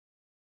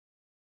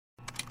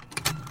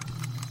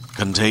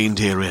Contained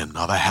herein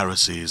are the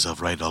heresies of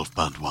Radolf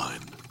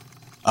Burntwine,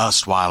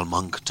 erstwhile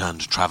monk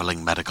turned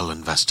traveling medical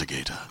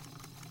investigator.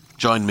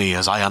 Join me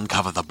as I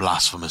uncover the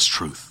blasphemous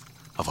truth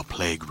of a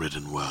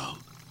plague-ridden world,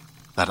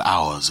 that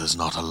ours is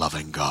not a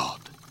loving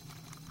God,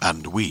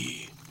 and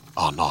we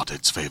are not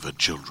its favored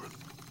children.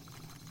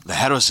 The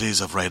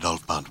heresies of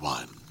Radolf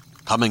Burntwine,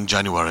 coming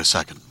January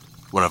 2nd,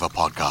 wherever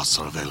podcasts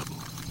are available.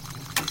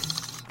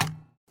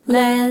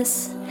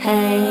 Let's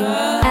hang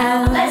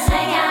out. Let's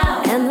hang out.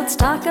 And let's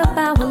talk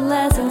about what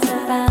lessons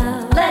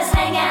about. Let's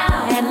hang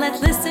out. And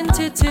let's listen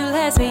to two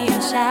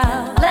lesbians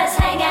shout. Let's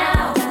hang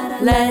out.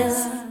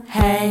 Let's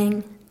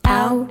hang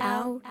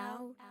out.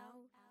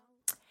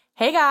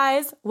 Hey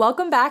guys,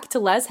 welcome back to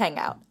Les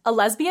Hangout, a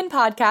lesbian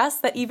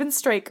podcast that even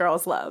straight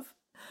girls love.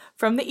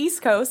 From the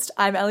East Coast,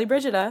 I'm Ellie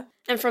Brigida.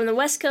 And from the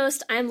West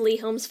Coast, I'm Lee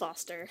Holmes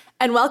Foster.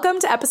 And welcome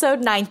to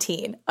episode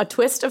 19, A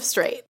Twist of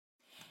Straight.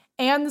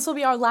 And this will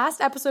be our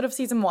last episode of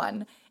season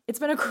 1. It's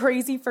been a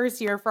crazy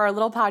first year for our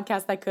little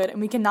podcast that could, and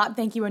we cannot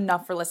thank you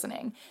enough for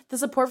listening. The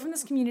support from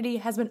this community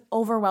has been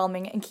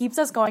overwhelming and keeps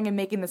us going and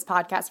making this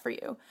podcast for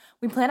you.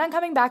 We plan on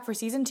coming back for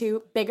season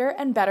 2, bigger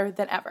and better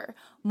than ever.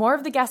 More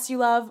of the guests you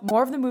love,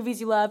 more of the movies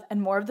you love, and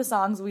more of the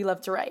songs we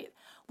love to write.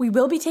 We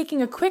will be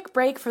taking a quick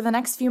break for the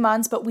next few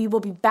months, but we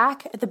will be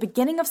back at the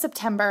beginning of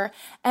September.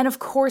 And of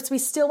course, we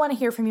still want to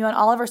hear from you on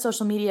all of our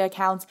social media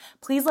accounts.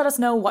 Please let us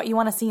know what you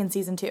want to see in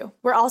season 2.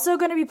 We're also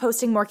going to be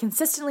posting more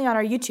consistently on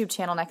our YouTube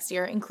channel next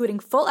year, including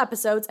full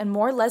episodes and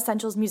more Les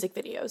Essentials music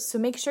videos. So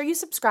make sure you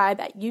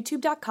subscribe at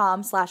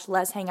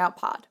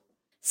youtube.com/LesHangoutPod.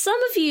 Some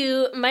of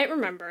you might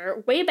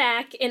remember, way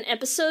back in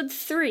episode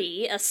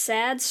 3, A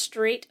Sad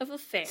Straight of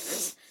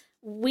Affairs,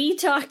 we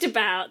talked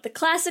about the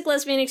classic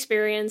lesbian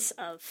experience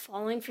of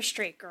falling for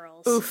straight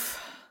girls. Oof.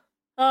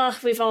 Oh,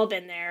 we've all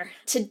been there.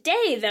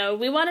 Today, though,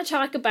 we want to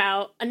talk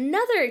about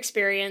another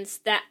experience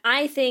that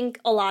I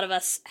think a lot of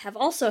us have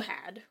also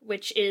had,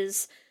 which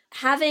is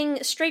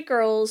having straight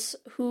girls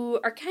who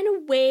are kind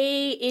of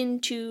way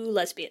into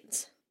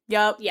lesbians.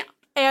 Yup. Yeah.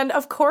 And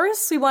of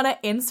course, we want to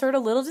insert a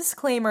little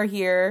disclaimer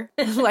here,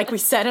 like we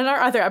said in our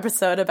other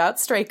episode about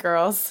straight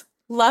girls.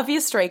 Love you,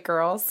 straight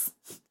girls.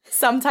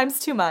 Sometimes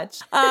too much.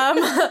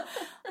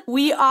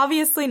 We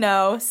obviously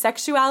know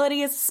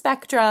sexuality is a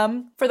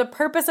spectrum. For the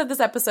purpose of this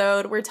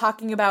episode, we're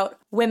talking about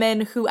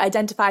women who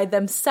identify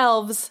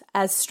themselves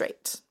as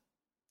straight.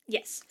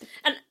 Yes.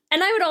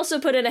 And I would also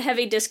put in a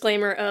heavy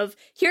disclaimer of,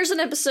 here's an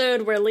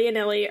episode where Lee and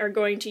Ellie are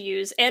going to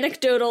use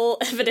anecdotal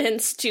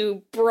evidence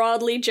to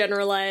broadly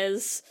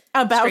generalize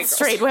About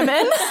straight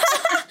women.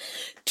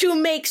 to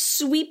make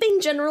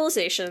sweeping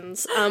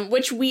generalizations,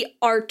 which we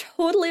are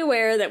totally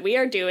aware that we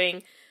are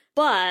doing.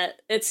 But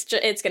it's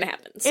gonna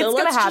happen. So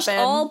let's just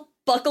all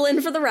buckle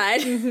in for the ride.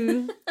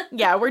 Mm-hmm.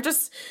 Yeah, we're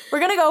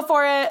gonna go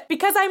for it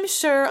because I'm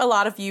sure a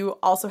lot of you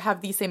also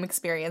have these same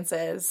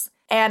experiences.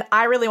 And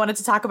I really wanted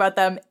to talk about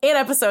them in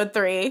episode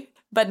 3,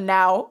 but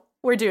now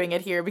we're doing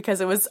it here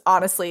because it was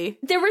honestly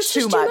there was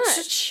too just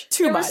much.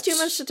 There was too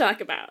much to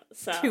talk about.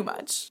 So. Too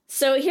much.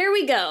 So here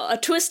we go. A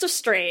twist of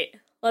straight.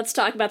 Let's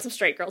talk about some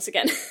straight girls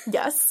again.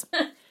 Yes.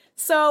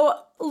 So,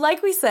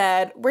 like we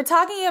said, we're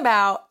talking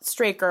about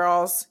straight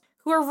girls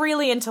who are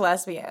really into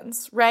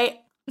lesbians,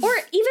 right? Or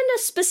even a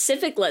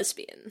specific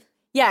lesbian.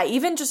 Yeah,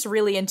 even just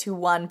really into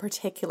one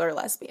particular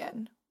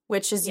lesbian,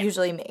 which is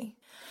usually me.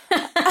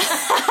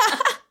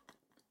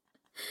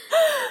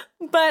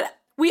 But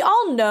we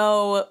all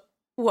know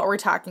what we're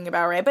talking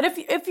about, right? But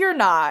if you're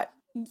not,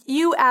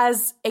 you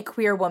as a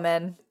queer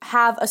woman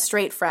have a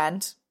straight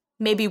friend,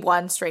 maybe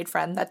one straight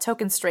friend, that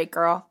token straight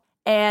girl,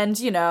 and,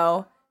 you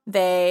know,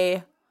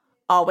 they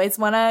always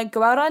want to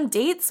go out on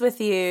dates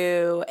with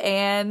you,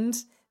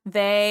 and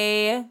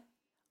they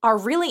are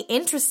really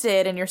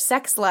interested in your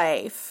sex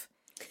life.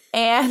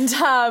 And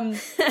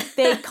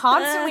they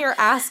constantly are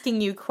asking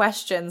you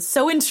questions,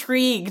 so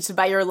intrigued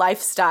by your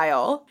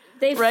lifestyle.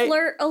 They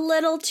flirt a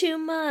little too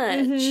much.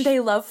 Mm-hmm. They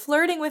love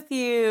flirting with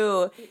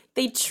you.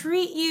 They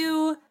treat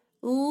you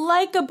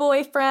like a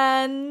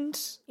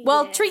boyfriend.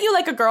 Well, treat you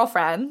like a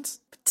girlfriend.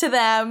 To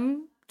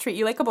them, treat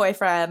you like a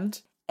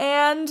boyfriend.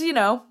 And, you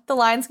know, the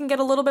lines can get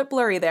a little bit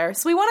blurry there.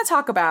 So we want to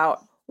talk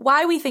about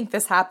why we think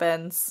this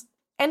happens.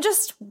 And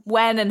just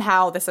when and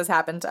how this has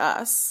happened to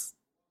us.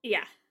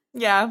 Yeah.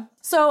 Yeah.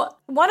 So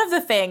one of the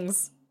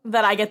things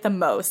that I get the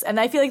most, and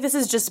I feel like this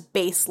is just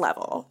base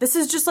level, this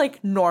is just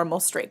like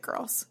normal straight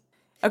girls,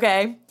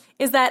 okay,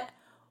 is that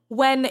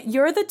when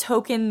you're the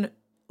token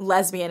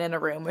lesbian in a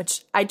room,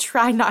 which I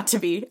try not to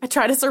be, I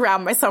try to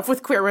surround myself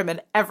with queer women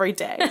every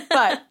day,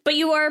 but... But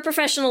you are a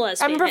professional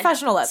lesbian. I'm a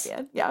professional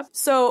lesbian, yeah.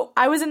 So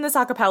I was in this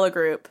a cappella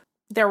group.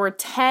 There were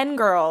 10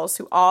 girls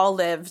who all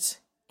lived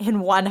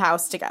in one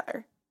house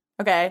together.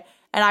 Okay,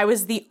 and I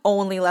was the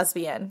only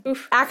lesbian.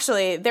 Oof.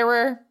 Actually, there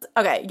were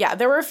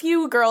a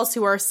few girls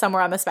who were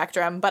somewhere on the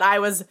spectrum, but I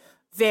was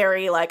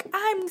very like,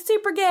 I'm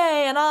super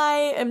gay and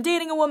I am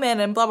dating a woman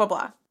and blah, blah,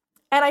 blah.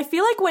 And I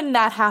feel like when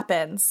that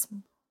happens,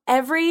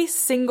 every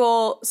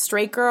single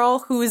straight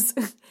girl who's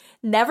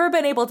never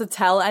been able to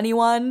tell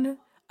anyone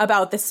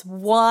about this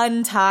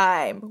one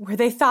time where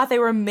they thought they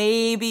were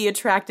maybe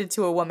attracted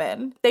to a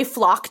woman. They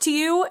flock to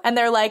you and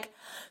they're like,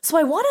 so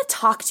I want to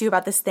talk to you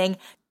about this thing.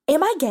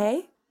 Am I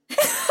gay?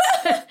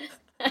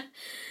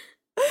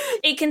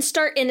 It can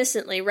start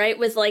innocently, right?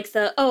 With like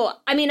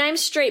I'm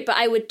straight, but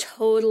I would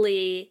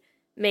totally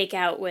make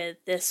out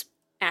with this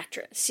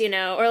actress,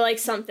 or like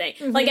something.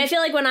 Mm-hmm. Like, I feel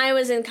like when I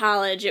was in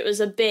college, it was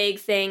a big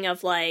thing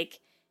of like,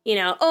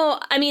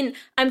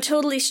 I'm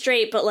totally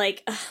straight, but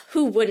like,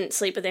 who wouldn't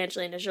sleep with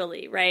Angelina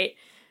Jolie, right?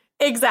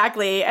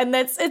 Exactly. And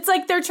it's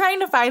like they're trying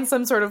to find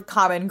some sort of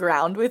common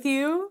ground with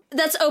you.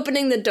 That's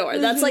opening the door.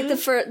 Mm-hmm. That's like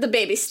the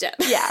baby step.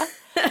 Yeah.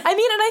 And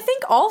I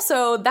think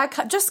also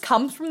that just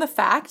comes from the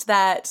fact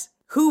that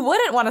who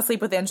wouldn't want to sleep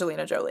with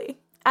Angelina Jolie?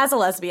 As a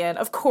lesbian,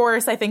 of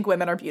course, I think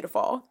women are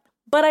beautiful.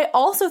 But I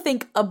also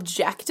think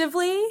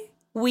objectively,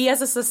 we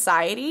as a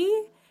society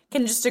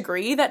can just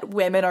agree that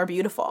women are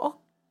beautiful.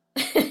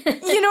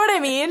 You know what I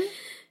mean?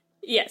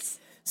 Yes.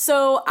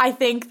 So I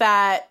think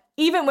that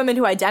even women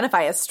who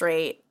identify as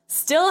straight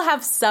still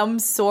have some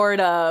sort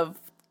of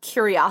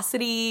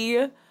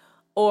curiosity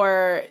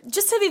or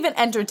just have even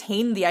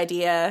entertained the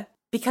idea,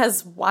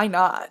 because why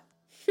not?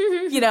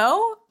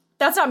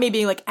 That's not me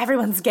being like,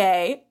 everyone's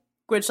gay,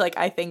 which like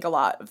I think a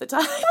lot of the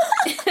time.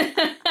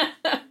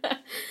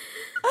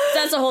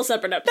 That's a whole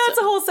separate episode. That's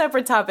a whole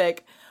separate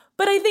topic.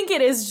 But I think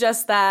it is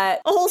just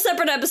that... A whole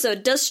separate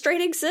episode. Does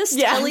straight exist?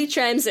 Yeah. Ellie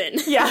chimes in.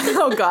 Yeah,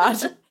 oh god.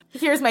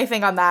 Here's my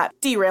thing on that.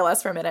 Derail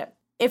us for a minute.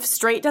 If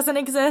straight doesn't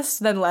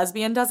exist, then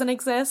lesbian doesn't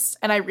exist.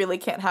 And I really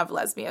can't have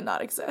lesbian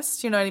not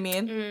exist. You know what I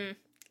mean?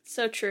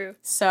 So true.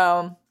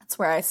 So that's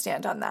where I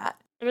stand on that.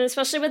 I mean,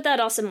 especially with that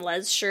awesome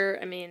les shirt.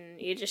 I mean,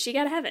 you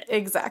gotta have it.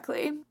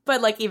 Exactly.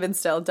 But like, even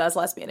still, does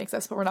lesbian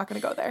exist? But we're not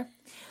going to go there.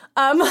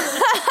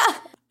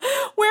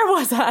 Where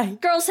was I?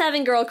 Girls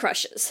having girl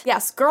crushes.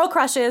 Yes, girl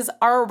crushes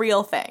are a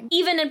real thing.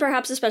 Even and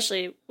perhaps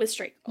especially with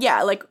straight girls.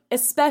 Yeah, like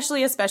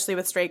especially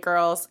with straight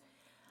girls.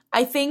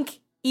 I think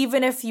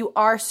even if you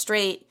are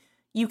straight,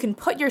 you can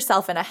put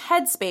yourself in a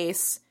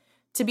headspace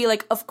to be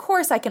like, of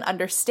course I can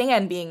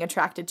understand being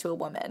attracted to a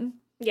woman.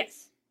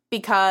 Yes.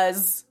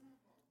 Because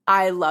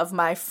I love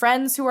my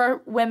friends who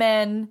are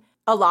women.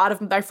 A lot of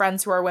my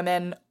friends who are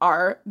women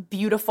are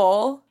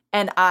beautiful,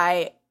 and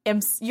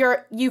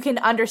you can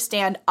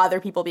understand other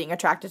people being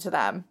attracted to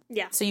them.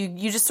 Yeah. So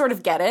you just sort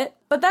of get it.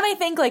 But then I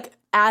think, like,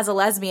 as a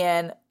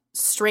lesbian,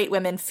 straight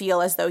women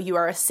feel as though you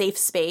are a safe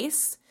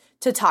space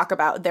to talk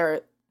about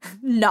their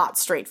not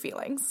straight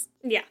feelings.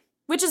 Yeah.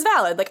 Which is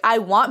valid. Like, I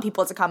want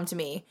people to come to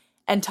me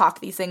and talk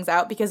these things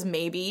out, because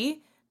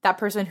maybe that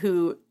person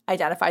who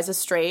identifies as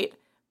straight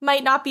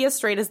might not be as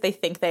straight as they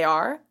think they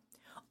are.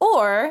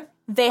 Or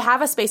they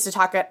have a space to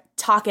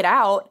talk it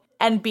out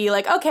and be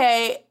like,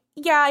 okay,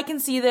 yeah, I can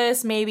see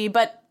this maybe,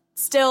 but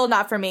still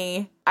not for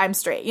me. I'm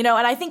straight, And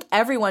I think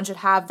everyone should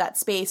have that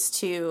space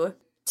to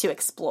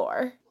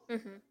explore,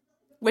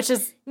 which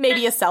is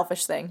maybe a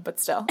selfish thing, but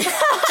still.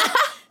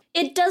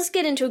 It does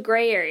get into a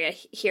gray area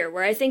here,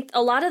 where I think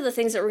a lot of the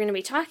things that we're going to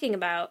be talking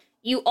about,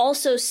 you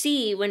also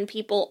see when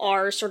people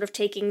are sort of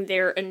taking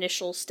their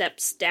initial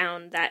steps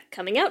down that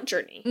coming out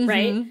journey,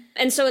 right?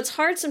 And so it's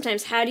hard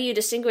sometimes. How do you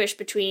distinguish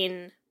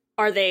between,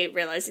 are they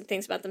realizing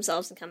things about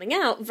themselves and coming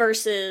out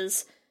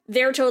versus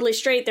they're totally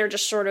straight, they're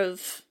just sort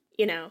of,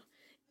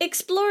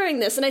 exploring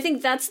this? And I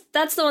think that's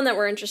the one that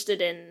we're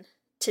interested in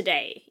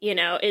today,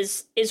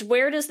 is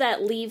where does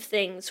that leave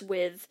things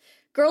with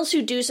girls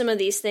who do some of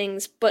these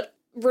things but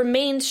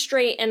remain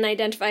straight and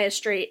identify as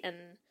straight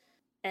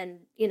and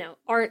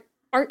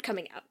aren't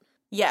coming out.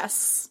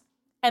 Yes.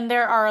 And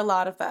there are a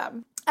lot of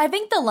them. I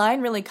think the line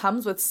really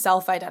comes with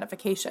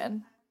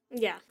self-identification.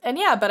 Yeah. And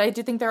yeah, but I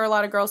do think there are a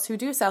lot of girls who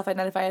do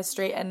self-identify as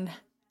straight and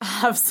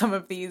have some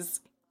of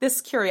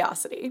this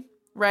curiosity,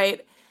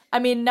 right? I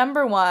mean,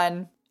 number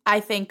one, I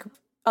think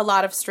a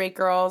lot of straight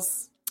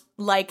girls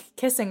like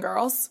kissing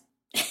girls.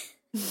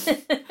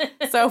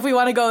 So if we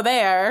want to go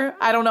there,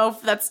 I don't know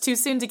if that's too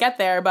soon to get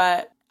there,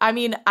 but I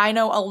mean, I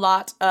know a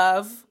lot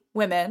of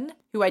women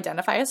who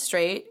identify as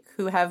straight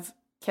who have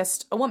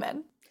kissed a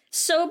woman.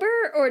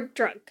 Sober or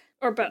drunk?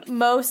 Or both?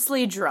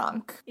 Mostly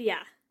drunk. Yeah.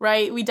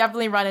 Right? We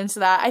definitely run into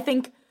that. I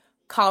think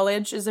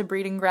college is a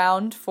breeding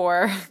ground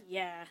for...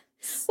 Yeah.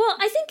 Well,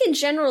 I think in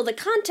general, the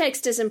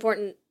context is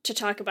important to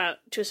talk about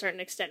to a certain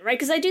extent, right?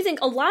 Because I do think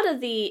a lot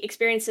of the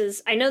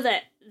experiences, I know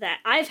that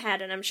I've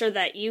had, and I'm sure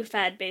that you've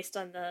had based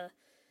on the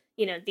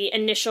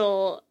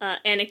initial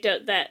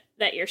anecdote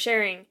that you're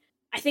sharing,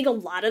 I think a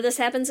lot of this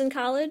happens in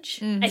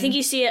college. I think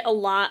you see it a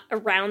lot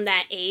around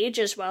that age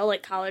as well,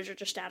 like college or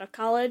just out of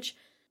college.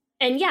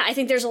 And yeah, I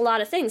think there's a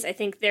lot of things. I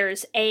think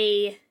there's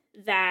there's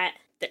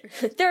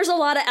a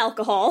lot of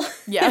alcohol.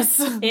 Yes.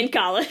 In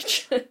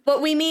college.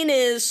 What we mean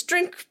is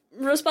drink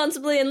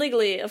responsibly and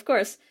legally, of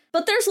course.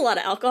 But there's a lot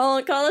of alcohol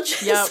in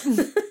college. Yep.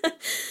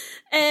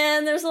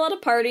 And there's a lot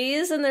of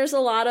parties, and there's a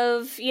lot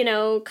of,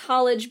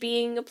 college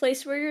being a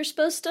place where you're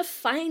supposed to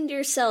find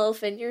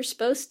yourself, and you're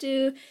supposed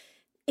to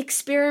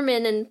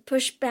experiment and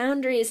push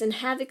boundaries and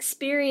have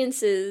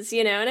experiences,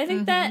 and I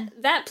think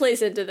that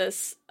plays into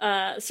this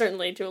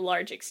certainly to a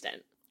large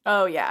extent.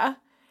 Oh, yeah.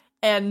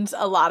 And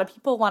a lot of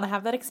people want to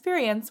have that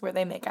experience where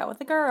they make out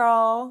with a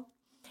girl.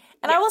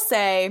 And I will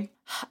say,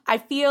 I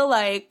feel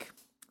like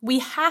we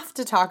have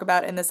to talk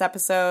about in this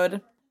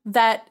episode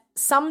that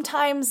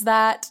sometimes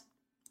that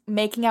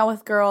making out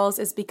with girls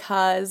is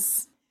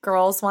because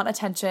girls want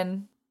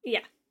attention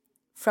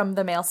from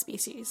the male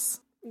species.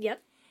 Yep.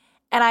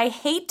 And I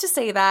hate to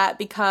say that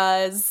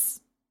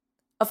because,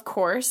 of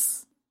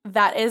course,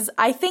 that is,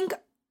 I think,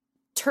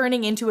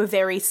 turning into a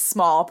very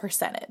small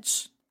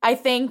percentage. I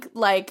think,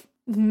 like,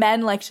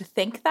 men like to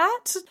think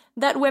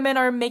that women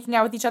are making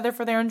out with each other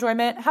for their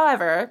enjoyment.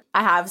 However,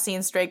 I have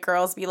seen straight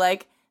girls be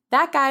like,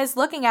 that guy's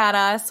looking at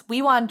us.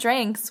 We want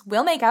drinks.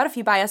 We'll make out if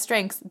you buy us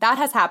drinks. That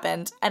has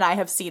happened, and I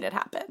have seen it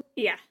happen.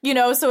 Yeah. You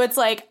know, so it's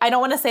like, I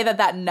don't want to say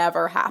that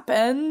never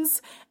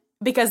happens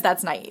because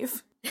that's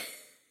naive.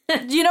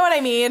 Do you know what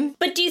I mean?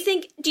 But do you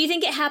think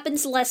it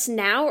happens less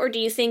now, or do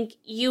you think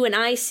you and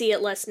I see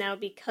it less now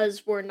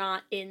because we're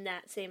not in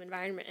that same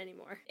environment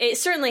anymore? It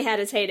certainly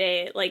had its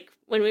heyday, like,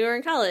 when we were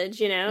in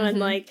college, you know, and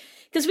like,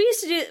 because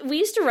we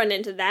used to run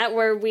into that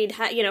where we'd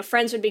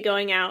friends would be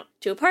going out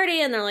to a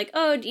party and they're like,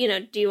 oh, do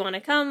you want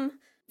to come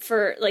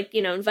for, like,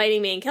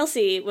 inviting me and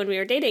Kelsey when we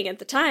were dating at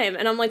the time.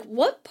 And I'm like,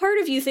 what part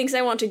of you thinks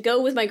I want to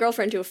go with my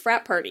girlfriend to a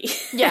frat party?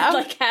 Yeah.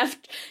 Like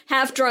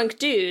half drunk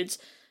dudes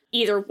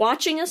either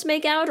watching us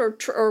make out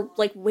or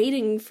like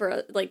waiting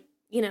for, like,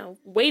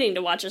 waiting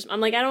to watch us.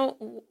 I'm like, I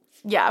don't.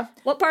 Yeah.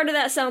 What part of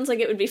that sounds like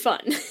it would be fun,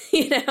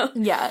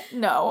 Yeah,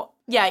 no.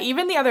 Yeah,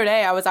 even the other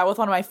day I was out with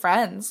one of my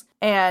friends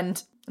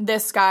and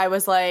this guy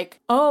was like,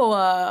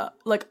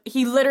 like,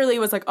 he literally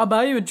was like, I'll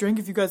buy you a drink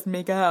if you guys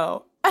make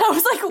out. And I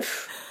was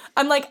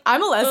like,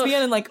 I'm a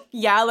lesbian and, like,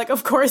 yeah, like,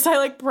 of course I,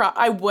 like,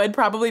 I would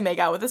probably make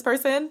out with this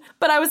person.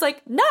 But I was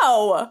like,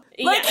 no.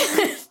 Like,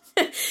 yeah.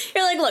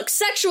 You're like, look,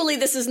 sexually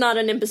this is not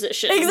an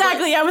imposition.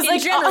 Exactly. I was in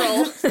like, general.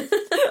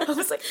 I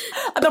was like,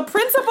 the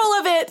principle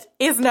of it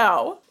is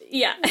no.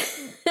 Yeah.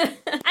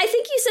 I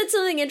think you said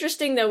something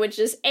interesting, though, which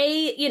is,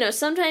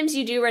 sometimes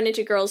you do run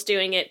into girls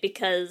doing it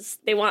because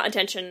they want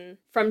attention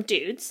from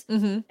dudes,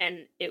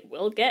 and it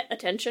will get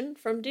attention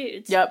from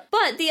dudes. Yep.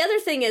 But the other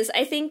thing is,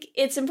 I think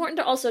it's important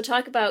to also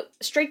talk about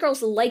straight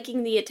girls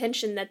liking the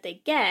attention that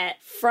they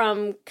get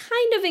from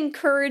kind of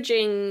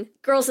encouraging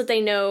girls that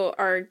they know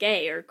are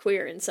gay or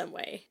queer in some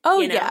way. Oh,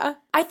 yeah.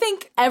 I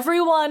think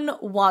everyone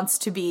wants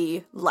to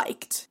be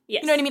liked.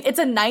 Yes. You know what I mean? It's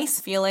a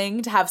nice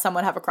feeling to have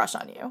someone have a crush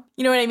on you.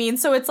 You know what I mean?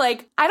 So it's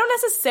like, I don't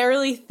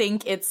necessarily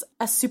think it's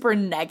a super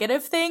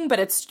negative thing, but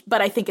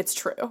I think it's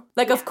true.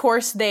 Like, of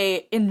course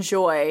they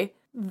enjoy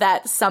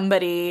that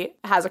somebody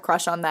has a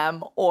crush on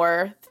them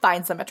or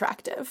finds them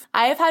attractive.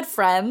 I have had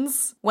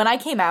friends, when I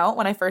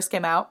first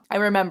came out, I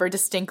remember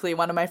distinctly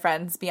one of my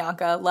friends,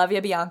 Bianca, love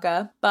you,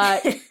 Bianca,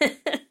 but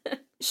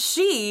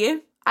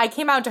I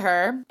came out to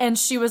her and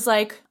she was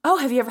like, oh,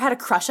 have you ever had a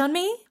crush on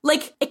me?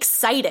 Like,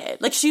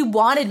 excited. Like, she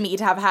wanted me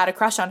to have had a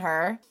crush on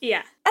her.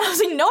 Yeah. And I was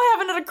like, no, I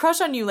haven't had a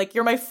crush on you. Like,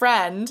 you're my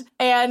friend.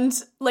 And,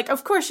 like,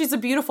 of course, she's a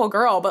beautiful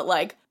girl, but,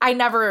 like, I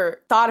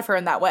never thought of her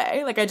in that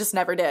way. Like, I just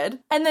never did.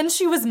 And then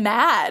she was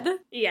mad.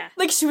 Yeah.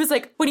 Like, she was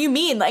like, what do you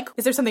mean? Like,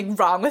 is there something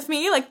wrong with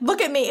me? Like,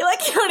 look at me.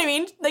 Like, you know what I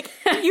mean? Like,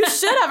 you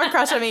should have a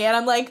crush on me. And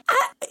I'm like,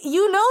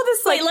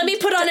 this, like... Wait, let me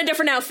put on a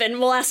different outfit and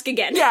we'll ask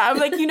again. Yeah, I'm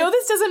like,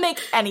 this doesn't make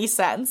any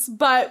sense.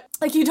 But,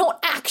 like, you don't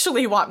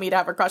actually want me to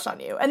have a crush on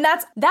you. And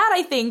that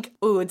I think,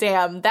 ooh,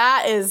 damn,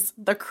 that is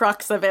the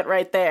crux of it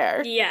right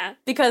there. Yeah.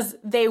 Because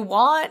they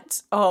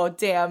want, oh,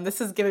 damn,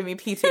 this is giving me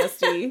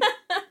PTSD.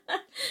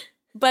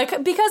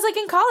 But because, like,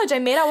 in college, I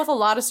made out with a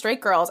lot of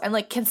straight girls and,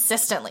 like,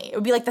 consistently. It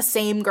would be, like, the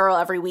same girl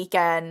every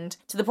weekend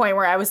to the point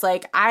where I was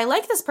like, I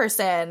like this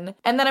person.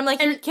 And then I'm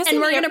like, you're kissing me.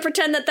 And we're going to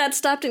pretend that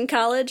stopped in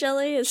college,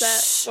 Ellie? Is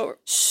that what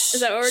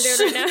we're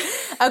doing right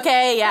now?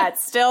 Okay, yeah, it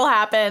still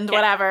happened. Okay.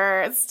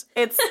 Whatever.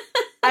 It's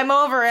I'm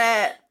over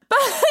it.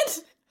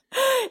 But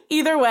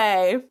either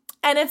way.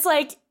 And it's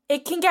like,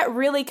 it can get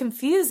really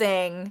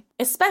confusing,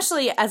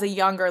 especially as a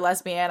younger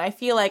lesbian. I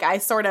feel like I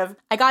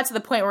got to the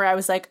point where I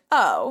was like,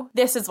 oh,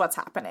 this is what's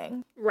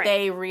happening. Right.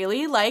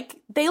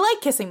 They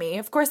like kissing me.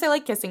 Of course they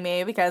like kissing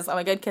me because I'm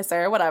a good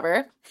kisser,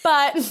 whatever.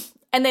 But,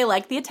 and they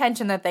like the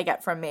attention that they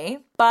get from me,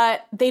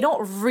 but they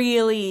don't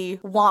really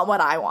want what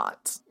I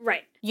want.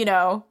 Right. You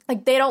know,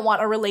 like, they don't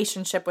want a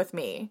relationship with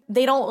me.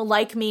 They don't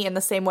like me in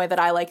the same way that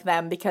I like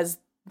them because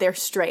they're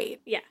straight.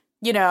 Yeah.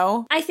 You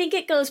know? I think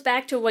it goes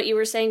back to what you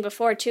were saying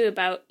before, too,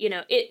 about,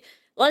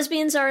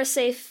 lesbians are a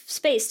safe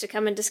space to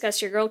come and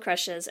discuss your girl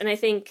crushes. And I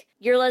think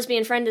your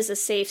lesbian friend is a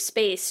safe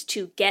space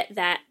to get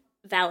that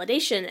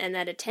validation and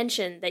that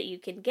attention that you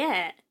can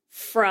get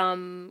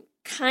from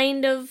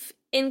kind of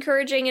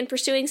encouraging and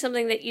pursuing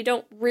something that you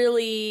don't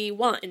really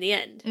want in the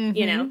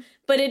end,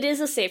 But it is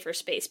a safer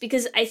space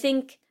because I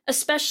think,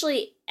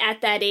 especially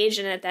at that age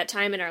and at that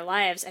time in our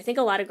lives, I think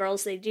a lot of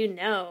girls, they do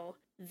know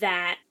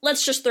that,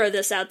 let's just throw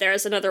this out there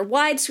as another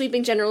wide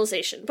sweeping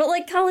generalization, but,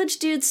 like, college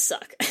dudes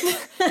suck.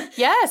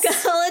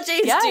 Yes. College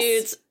age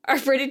dudes are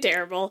pretty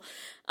terrible.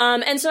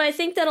 And so I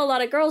think that a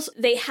lot of girls,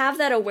 they have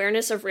that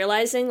awareness of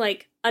realizing,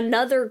 like,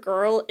 another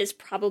girl is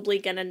probably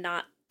gonna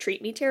not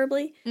treat me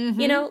terribly.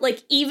 You know,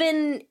 like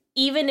even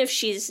if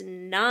she's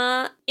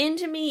not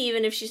into me,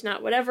 even if she's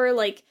not whatever,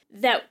 like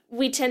that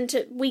we tend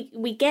to,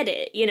 we get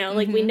it, you know,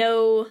 like we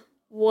know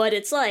what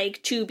it's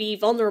like to be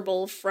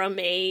vulnerable from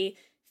a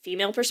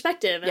female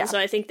perspective. And so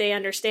I think they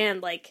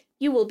understand, like,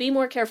 you will be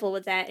more careful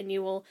with that and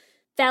you will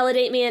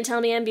validate me and tell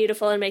me I'm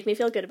beautiful and make me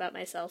feel good about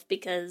myself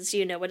because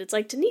you know what it's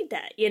like to need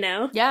that, you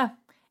know? Yeah.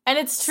 And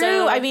it's true.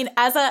 So- I mean,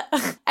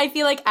 I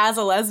feel like as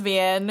a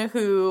lesbian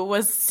who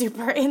was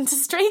super into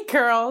straight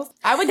girls,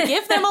 I would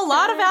give them a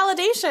lot of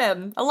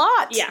validation. A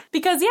lot. Yeah.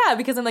 Because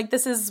I'm like,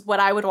 this is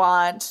what I would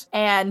want.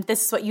 And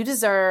this is what you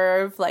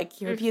deserve. Like,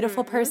 you're a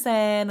beautiful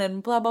person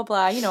and blah, blah,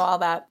 blah. You know, all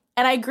that.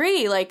 And I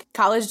agree. Like,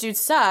 college dudes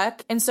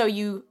suck. And so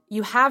you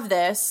have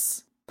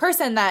this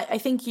person that I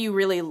think you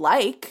really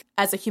like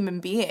as a human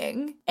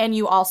being, and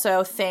you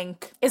also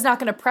think is not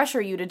going to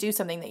pressure you to do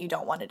something that you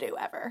don't want to do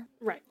ever.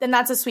 Right. Then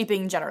that's a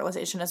sweeping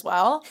generalization as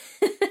well.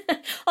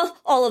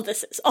 All of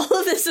this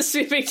is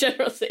sweeping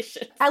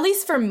generalization. At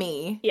least for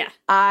me. Yeah.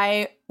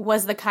 I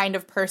was the kind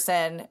of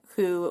person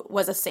who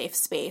was a safe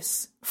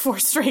space for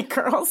straight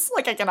girls.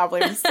 Like, I cannot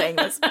believe I'm saying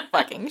this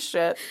fucking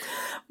shit.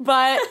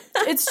 But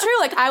it's true.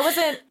 Like,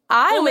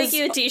 We'll make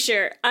you a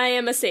t-shirt. I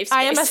am a safe space.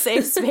 I am a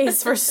safe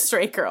space for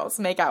straight girls.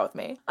 Make out with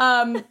me.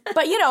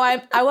 But, you know,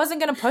 I wasn't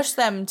going to push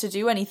them to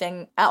do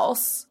anything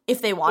else.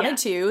 If they wanted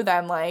to,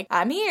 then, like,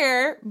 I'm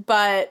here.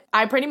 But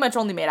I pretty much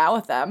only made out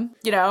with them,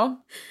 you know?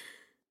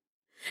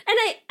 And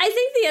I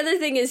think the other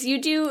thing is you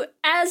do,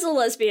 as a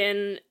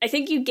lesbian, I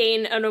think you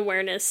gain an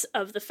awareness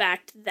of the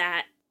fact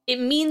that it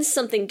means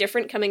something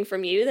different coming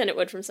from you than it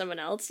would from someone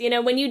else, you know,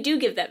 when you do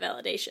give that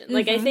validation.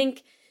 Like, I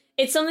think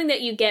it's something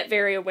that you get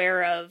very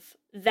aware of,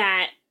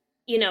 that,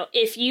 you know,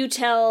 if you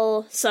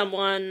tell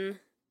someone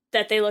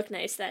that they look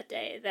nice that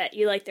day, that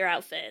you like their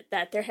outfit,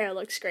 that their hair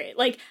looks great,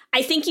 like,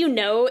 I think, you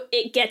know,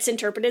 it gets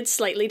interpreted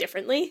slightly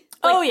differently.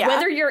 Like, oh, yeah.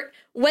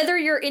 Whether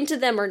you're into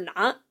them or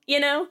not, you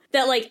know,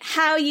 that, like,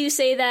 how you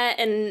say that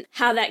and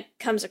how that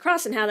comes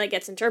across and how that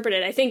gets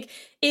interpreted, I think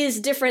is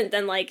different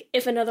than, like,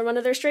 if another one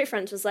of their straight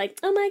friends was like,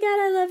 oh my God,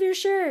 I love your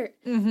shirt,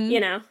 you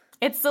know?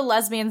 It's the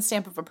lesbian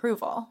stamp of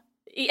approval.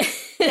 Yeah.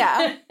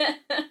 Yeah.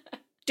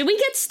 Do we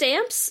get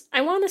stamps?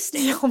 I want a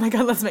stamp. Oh my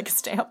God, let's make a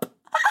stamp.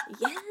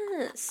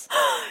 Yes.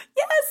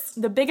 Yes!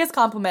 The biggest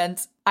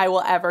compliment I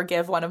will ever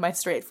give one of my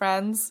straight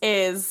friends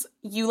is,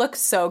 you look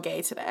so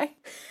gay today.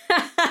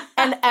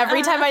 And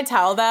every time I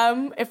tell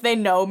them, if they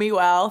know me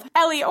well,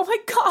 Ellie, oh my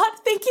God,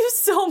 thank you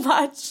so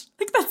much.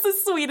 Like, that's the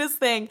sweetest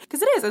thing.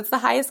 Because it is. It's the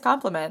highest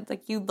compliment.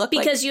 Like, you look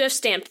like... Because you have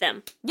stamped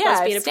them. Yeah,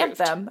 Lesbian I've stamped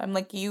approved. them. I'm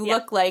like, you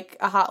look like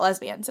a hot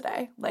lesbian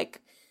today.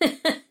 Like,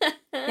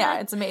 yeah,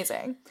 it's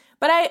amazing.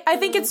 But I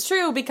think it's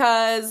true,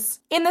 because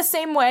in the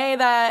same way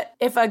that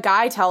if a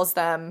guy tells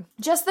them,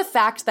 just the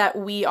fact that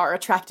we are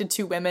attracted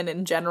to women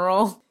in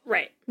general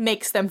Right.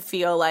 makes them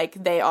feel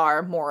like they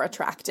are more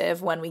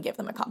attractive when we give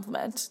them a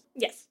compliment.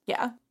 Yes.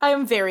 Yeah. I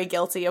am very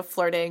guilty of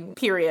flirting,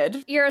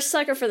 period. You're a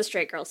sucker for the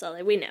straight girl,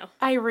 Ellie. We know.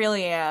 I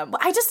really am.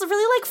 I just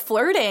really like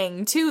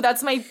flirting, too.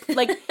 That's my,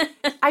 like,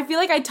 I feel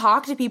like I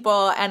talk to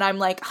people and I'm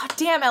like, oh,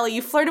 damn, Ellie,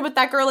 you flirted with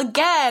that girl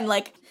again.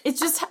 Like, it's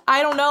just,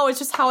 I don't know. It's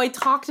just how I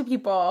talk to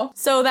people.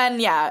 So then,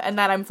 yeah, and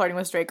then I'm flirting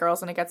with straight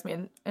girls and it gets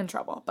me in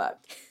trouble, but...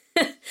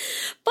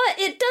 But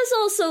it does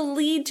also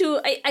lead to,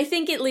 I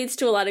think it leads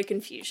to a lot of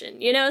confusion,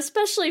 you know,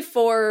 especially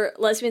for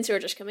lesbians who are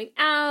just coming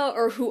out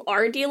or who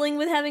are dealing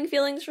with having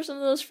feelings for some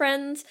of those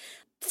friends.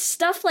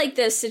 Stuff like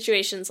this,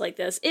 situations like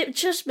this, it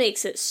just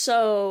makes it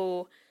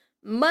so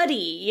muddy,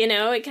 you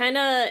know?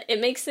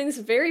 It makes things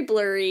very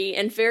blurry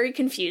and very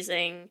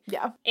confusing.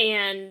 Yeah.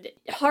 And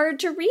hard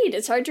to read.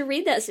 It's hard to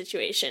read that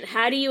situation.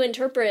 How do you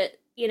interpret,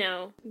 you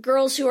know,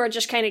 girls who are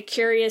just kind of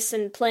curious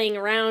and playing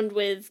around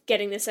with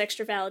getting this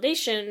extra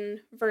validation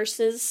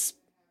versus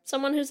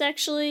someone who's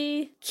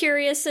actually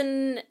curious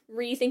and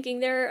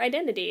rethinking their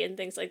identity and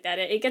things like that?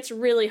 It gets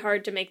really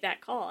hard to make that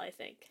call, I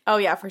think. Oh,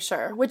 yeah, for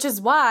sure. Which is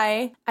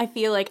why I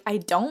feel like I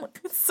don't.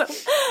 So,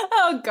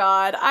 oh,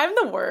 God, I'm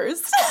the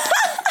worst.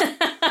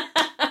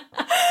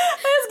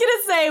 I was going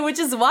to say, which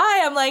is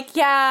why I'm like,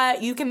 yeah,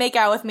 you can make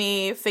out with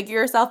me, figure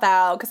yourself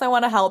out, because I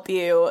want to help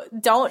you.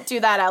 Don't do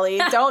that, Ellie.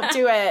 Don't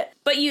do it.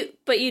 But you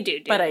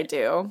do. But I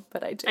do.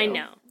 I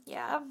know.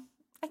 Yeah.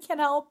 I can't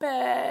help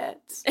it.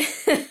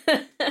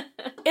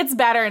 It's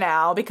better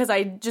now because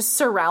I just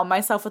surround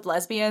myself with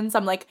lesbians.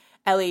 I'm like,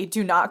 Ellie,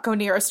 do not go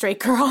near a straight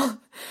girl.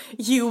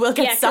 You will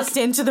get sucked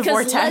into the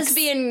vortex.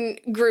 Lesbian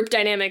group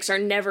dynamics are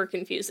never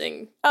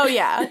confusing. Oh,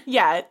 yeah.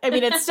 Yeah. I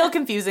mean, it's still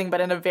confusing,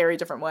 but in a very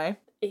different way.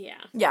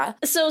 Yeah. Yeah.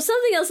 So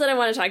something else that I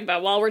want to talk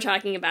about while we're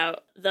talking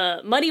about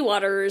the muddy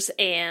waters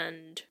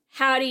and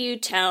how do you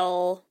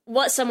tell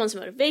what someone's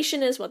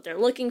motivation is, what they're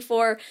looking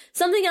for.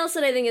 Something else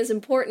that I think is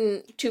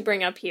important to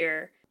bring up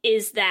here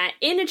is that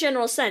in a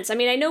general sense, I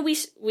mean, I know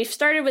we've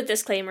started with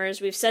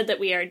disclaimers. We've said that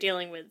we are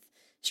dealing with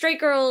straight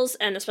girls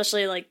and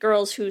especially like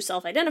girls who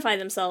self-identify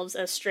themselves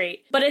as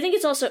straight. But I think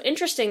it's also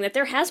interesting that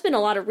there has been a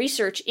lot of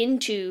research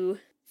into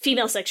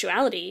female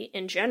sexuality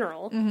in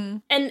general. Mm-hmm.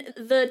 And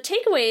the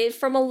takeaway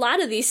from a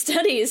lot of these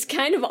studies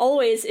kind of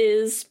always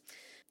is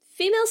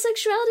female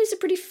sexuality is a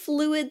pretty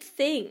fluid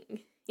thing,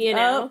 you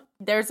know? Oh,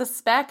 there's a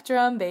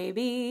spectrum,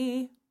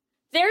 baby.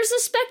 There's a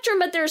spectrum,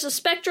 but there's a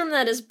spectrum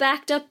that is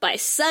backed up by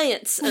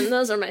science, and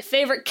those are my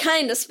favorite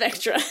kind of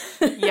spectra.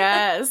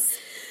 Yes.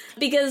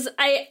 Because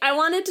I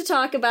wanted to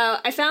talk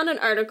about, I found an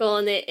article,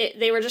 and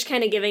they were just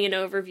kind of giving an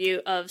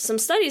overview of some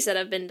studies that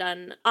have been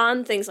done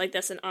on things like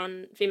this and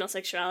on female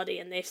sexuality,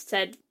 and they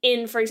said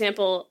in, for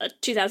example, a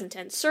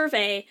 2010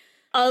 survey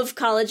of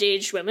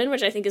college-aged women,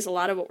 which I think is a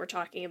lot of what we're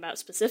talking about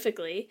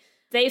specifically,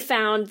 they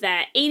found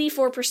that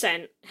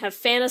 84% have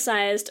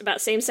fantasized about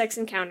same-sex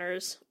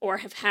encounters or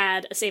have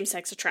had a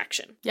same-sex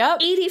attraction. Yep.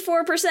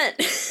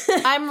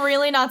 84%. I'm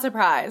really not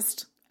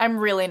surprised. I'm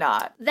really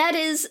not. That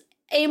is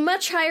a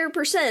much higher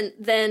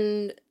percent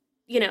than,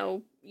 you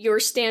know, your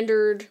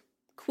standard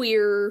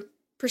queer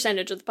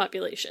percentage of the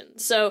population.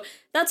 So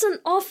that's an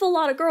awful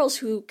lot of girls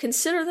who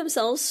consider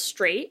themselves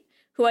straight,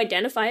 who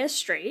identify as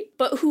straight,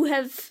 but who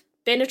have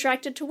been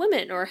attracted to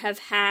women or have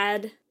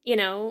had, you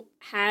know,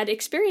 had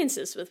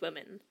experiences with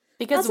women.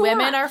 Because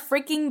women are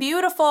freaking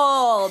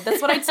beautiful.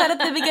 That's what I said at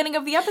the beginning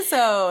of the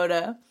episode.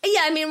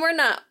 Yeah, I mean, we're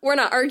not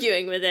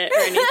arguing with it or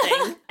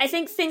anything. I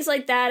think things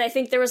like that. I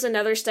think there was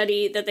another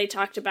study that they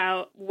talked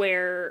about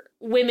where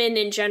women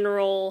in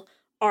general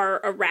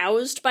are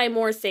aroused by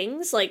more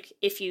things. Like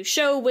if you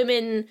show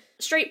women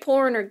straight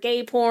porn or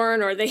gay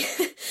porn, or the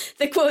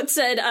quote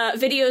said,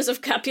 videos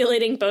of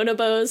copulating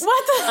bonobos.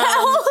 What the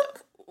hell?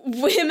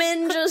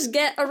 Women just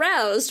get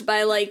aroused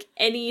by, like,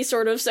 any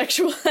sort of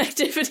sexual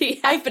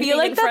activity happening in front of them. I feel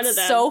like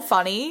that's so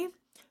funny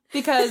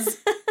because,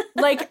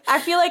 like,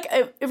 I feel like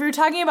if you're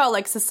talking about,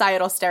 like,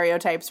 societal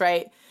stereotypes,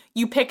 right,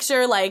 you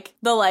picture, like,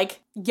 the, like,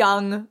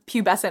 young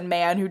pubescent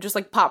man who just,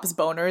 like, pops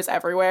boners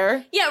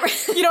everywhere. Yeah,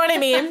 right. You know what I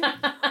mean?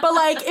 But,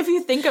 like, if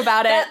you think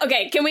about it...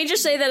 Okay, can we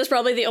just say that is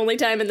probably the only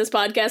time in this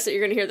podcast that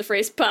you're going to hear the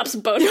phrase pops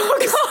boners?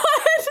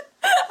 Oh,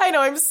 God! I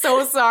know, I'm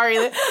so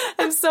sorry.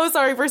 I'm so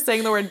sorry for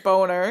saying the word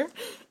boner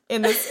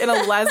in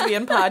a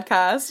lesbian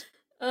podcast.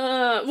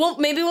 Well,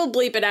 maybe we'll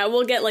bleep it out.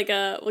 We'll get like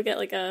a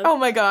oh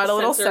my God, a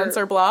little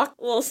censor block.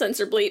 A little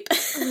censor bleep.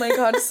 Oh my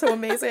God, so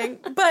amazing.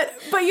 But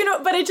you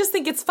know, but I just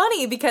think it's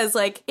funny because,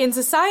 like, in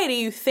society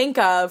you think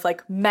of,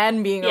 like,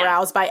 men being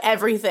aroused by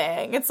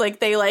everything. It's like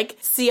they, like,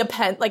 see a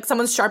pen, like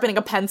someone's sharpening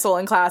a pencil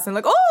in class and,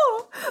 like,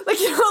 oh, like,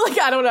 you know,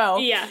 like, I don't know.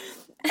 Yeah.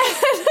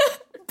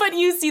 But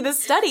you see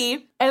this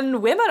study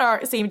and women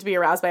seem to be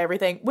aroused by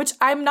everything, which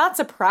I'm not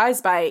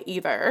surprised by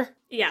either.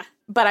 Yeah.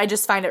 But I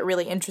just find it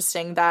really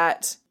interesting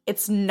that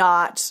it's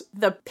not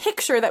the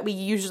picture that we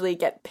usually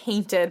get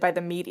painted by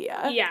the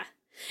media. Yeah.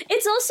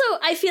 It's also,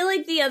 I feel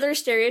like the other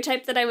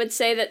stereotype that I would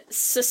say that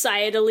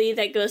societally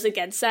that goes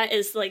against that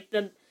is, like,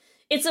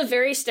 it's a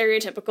very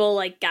stereotypical,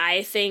 like,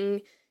 guy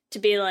thing to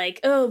be like,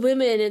 oh,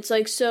 women, it's,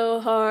 like, so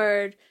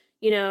hard,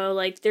 you know,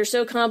 like, they're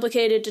so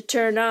complicated to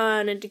turn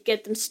on and to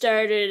get them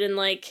started, and,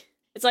 like,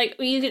 it's like,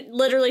 you could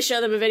literally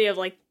show them a video of,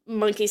 like,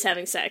 monkeys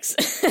having sex.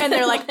 And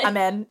they're like, I'm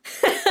in.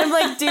 I'm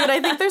like, dude, I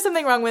think there's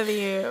something wrong with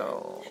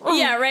you.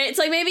 Yeah, right? It's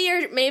like, maybe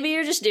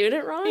you're just doing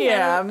it wrong.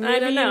 Yeah, I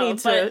don't know, you need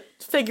to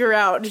figure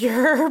out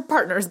your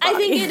partner's body. I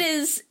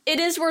think it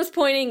is worth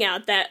pointing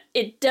out that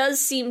it does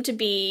seem to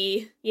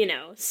be, you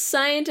know,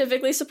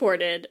 scientifically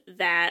supported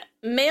that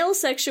male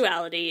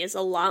sexuality is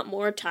a lot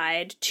more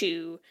tied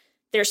to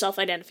their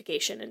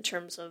self-identification in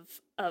terms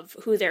of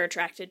who they're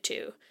attracted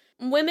to.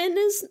 Women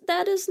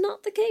that is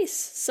not the case.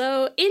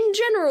 So in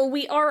general,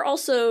 we are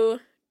also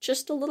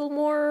just a little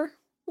more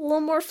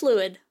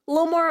fluid, a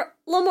little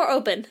more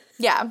open.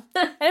 Yeah.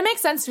 And it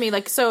makes sense to me.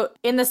 Like, so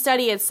in the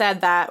study, it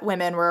said that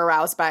women were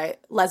aroused by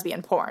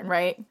lesbian porn,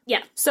 right?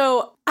 Yeah.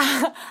 So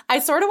I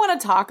sort of want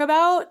to talk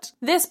about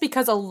this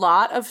because a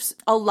lot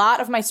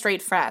of my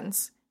straight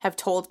friends have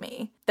told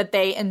me that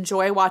they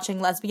enjoy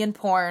watching lesbian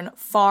porn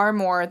far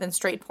more than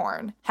straight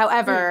porn.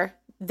 However,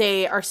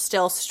 they are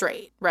still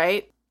straight,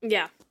 right?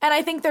 Yeah. And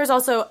I think there's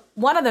also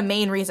one of the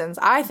main reasons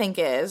I think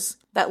is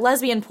that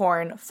lesbian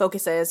porn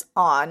focuses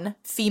on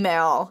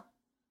female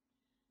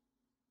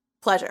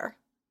pleasure.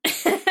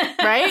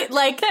 Right?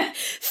 Like,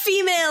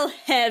 female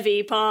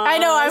heavy pause. I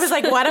know, I was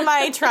like, what am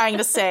I trying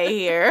to say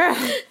here?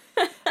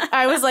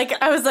 I was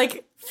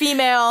like,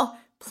 female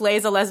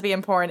plays a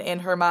lesbian porn in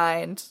her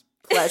mind,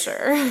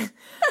 pleasure.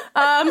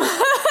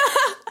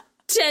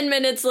 10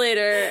 minutes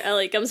later,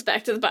 Ellie comes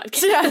back to the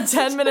podcast. Yeah,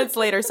 10 minutes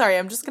later. Sorry,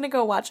 I'm just going to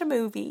go watch a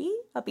movie.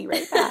 I'll be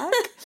right back.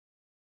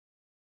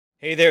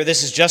 Hey there,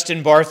 this is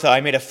Justin Bartha.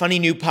 I made a funny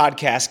new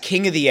podcast,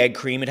 King of the Egg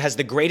Cream. It has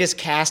the greatest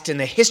cast in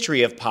the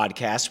history of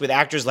podcasts with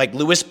actors like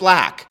Louis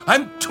Black.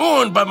 I'm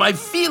torn by my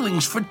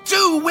feelings for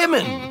two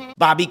women.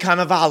 Bobby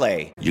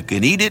Cannavale. You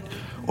can eat it,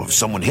 or if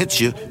someone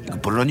hits you, you can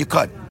put it on your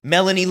cut.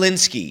 Melanie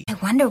Linsky. I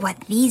wonder what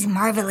these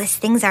marvelous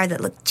things are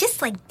that look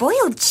just like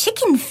boiled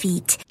chicken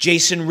feet.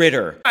 Jason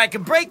Ritter. I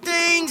can break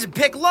things and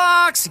pick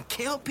locks and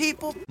kill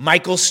people.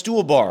 Michael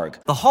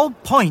Stuhlbarg. The whole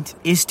point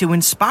is to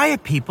inspire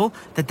people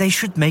that they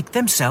should make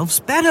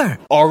themselves better.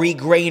 Ari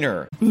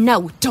Grainer.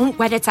 No, don't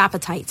whet its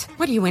appetite.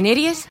 What are you, an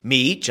idiot?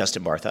 Me,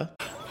 Justin Bartha.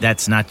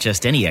 That's not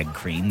just any egg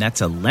cream, that's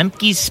a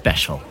Lemke's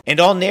special. And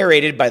all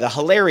narrated by the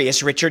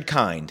hilarious Richard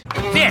Kind.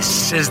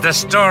 This is the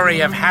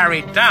story of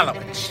Harry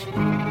Dalowitz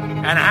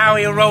and how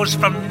he rose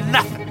from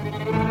nothing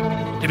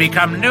to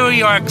become New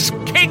York's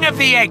King of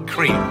the Egg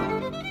Cream.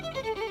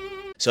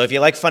 So if you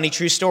like funny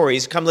true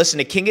stories, come listen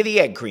to King of the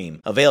Egg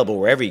Cream, available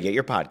wherever you get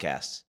your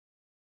podcasts.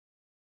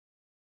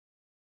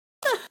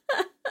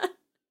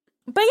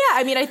 But yeah,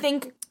 I mean, I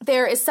think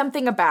there is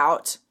something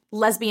about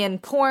lesbian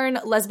porn,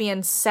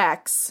 lesbian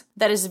sex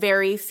that is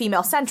very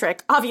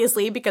female-centric,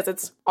 obviously, because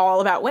it's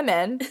all about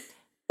women.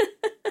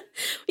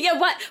 Yeah,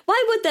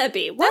 why would that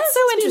be? That's so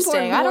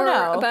interesting. I don't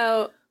know.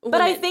 About women?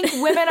 But I think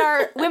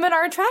women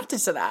are attracted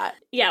to that.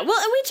 Yeah, well,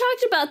 and we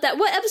talked about that.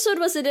 What episode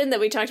was it in that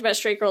we talked about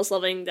straight girls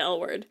loving the L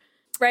word?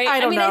 Right?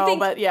 I don't know, think,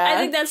 but yeah. I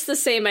think that's the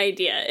same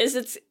idea.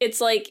 It's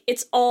like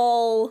it's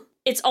all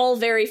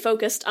very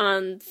focused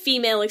on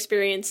female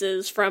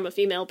experiences from a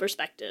female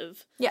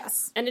perspective.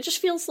 Yes. And it just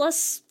feels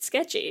less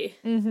sketchy.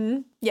 Mm-hmm.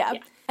 Yeah.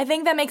 I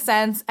think that makes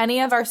sense.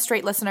 Any of our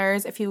straight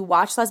listeners, if you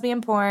watch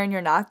lesbian porn,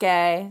 you're not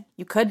gay.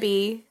 You could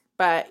be,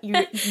 but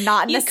you're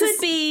not You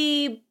could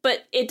be,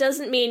 but it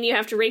doesn't mean you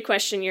have to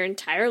re-question your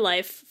entire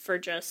life for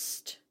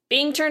just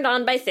being turned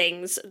on by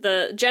things.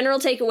 The general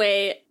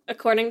takeaway,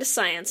 according to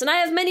science, and I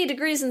have many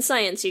degrees in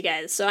science, you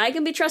guys, so I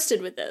can be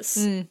trusted with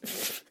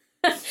this.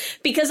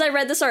 Because I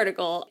read this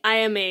article, I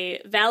am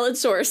a valid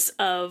source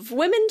of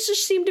women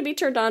just seem to be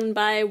turned on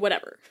by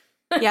whatever.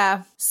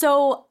 Yeah.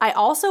 So I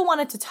also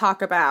wanted to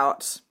talk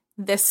about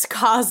this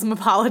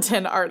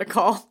Cosmopolitan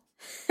article.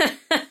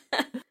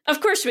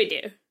 Of course we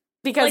do.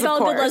 Because like all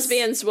course. good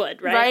lesbians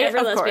would, right? Every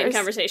of lesbian course.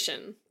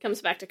 conversation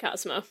comes back to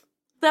Cosmo.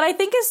 That I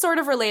think is sort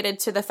of related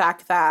to the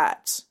fact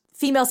that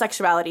female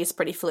sexuality is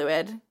pretty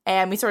fluid.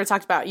 And we sort of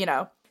talked about,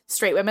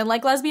 straight women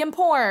like lesbian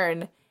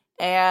porn.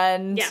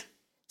 And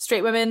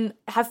straight women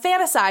have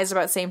fantasized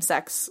about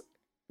same-sex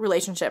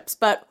relationships.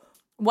 But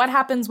what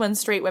happens when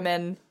straight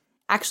women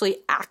actually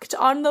act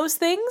on those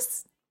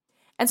things?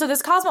 And so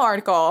this Cosmo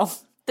article,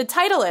 the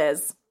title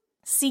is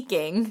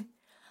Seeking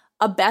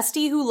a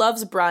Bestie Who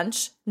Loves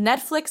Brunch,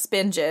 Netflix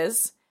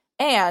Binges,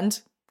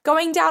 and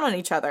Going Down on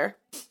Each Other.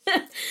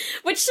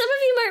 Which some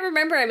of you might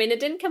remember. I mean, it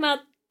didn't come out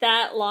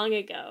that long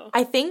ago.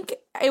 I think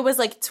it was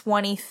like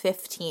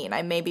 2015.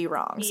 I may be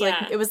wrong. So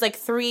it was like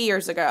 3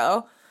 years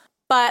ago.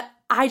 But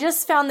I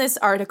just found this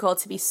article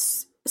to be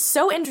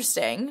so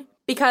interesting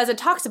because it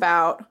talks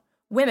about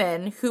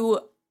women who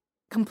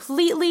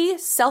completely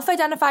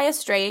self-identify as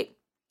straight,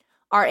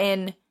 are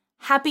in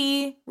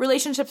happy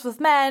relationships with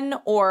men,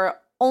 or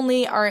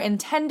only are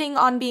intending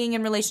on being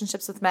in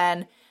relationships with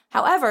men.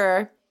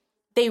 However,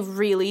 they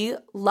really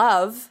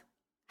love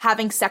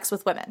having sex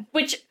with women.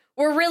 Which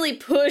we're really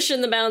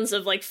pushing the bounds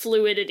of, like,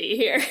 fluidity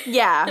here.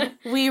 Yeah,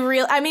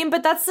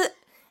 but that's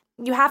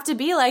you have to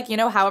be like,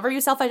 however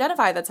you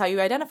self-identify, that's how you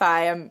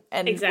identify. And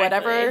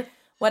exactly.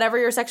 whatever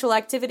your sexual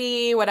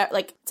activity,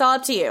 it's all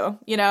up to you,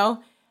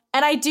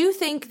 And I do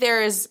think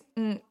there's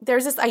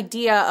this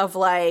idea of,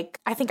 like,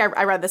 I think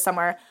I read this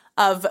somewhere,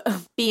 of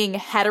being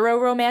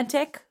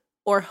hetero-romantic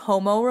or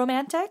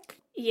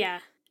homo-romantic. Yeah,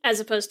 as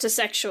opposed to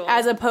sexual.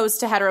 As opposed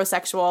to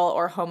heterosexual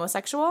or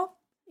homosexual.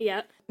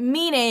 Yeah.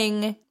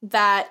 Meaning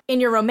that in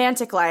your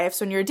romantic life,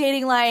 so in your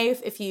dating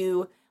life, if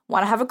you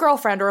want to have a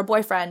girlfriend or a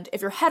boyfriend,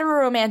 if you're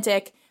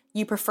hetero-romantic,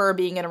 you prefer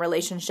being in a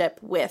relationship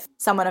with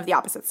someone of the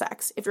opposite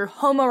sex. If you're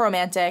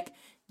homo-romantic,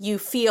 you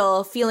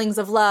feel feelings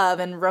of love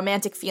and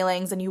romantic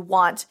feelings, and you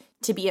want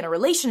to be in a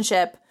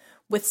relationship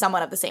with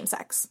someone of the same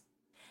sex.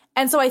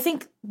 And so I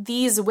think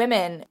these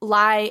women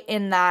lie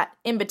in that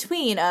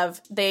in-between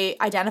of they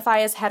identify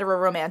as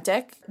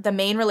hetero-romantic. The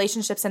main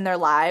relationships in their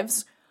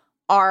lives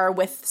are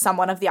with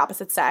someone of the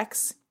opposite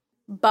sex,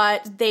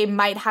 but they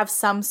might have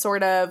some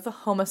sort of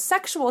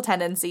homosexual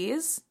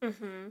tendencies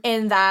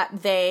in that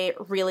they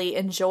really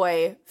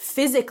enjoy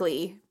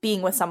physically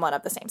being with someone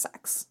of the same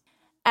sex.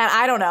 And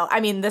I don't know. I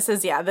mean, this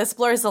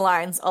blurs the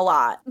lines a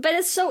lot. But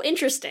it's so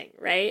interesting,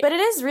 right? But it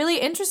is really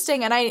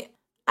interesting, and I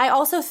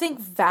also think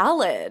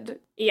valid.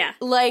 Yeah.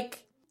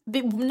 Like,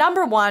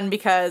 number one,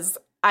 because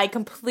I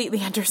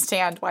completely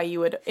understand why you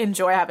would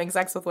enjoy having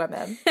sex with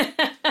women.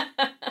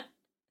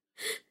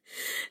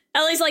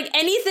 At least, like,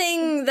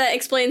 anything that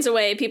explains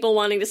away people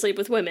wanting to sleep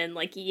with women,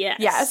 like, yes.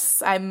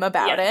 Yes, I'm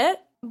about it.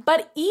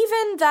 But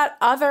even that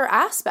other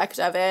aspect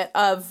of it,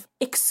 of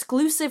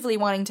exclusively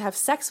wanting to have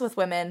sex with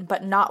women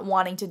but not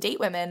wanting to date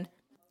women,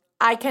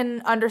 I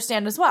can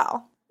understand as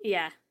well.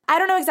 Yeah. I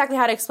don't know exactly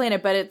how to explain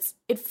it, but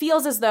it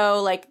feels as though,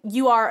 like,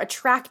 you are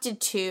attracted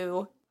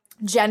to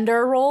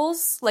gender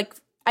roles, like,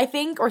 I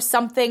think, or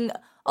something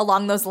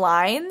along those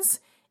lines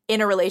in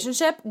a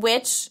relationship,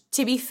 which,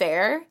 to be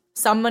fair,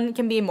 someone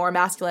can be more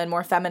masculine,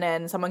 more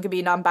feminine, someone could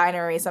be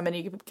non-binary,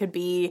 somebody could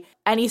be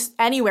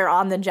anywhere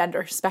on the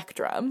gender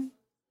spectrum.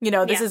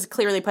 This is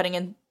clearly putting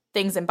in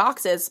things in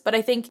boxes, but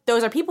I think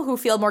those are people who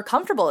feel more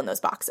comfortable in those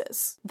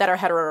boxes that are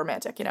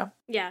hetero-romantic,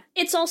 Yeah.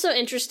 It's also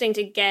interesting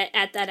to get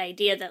at that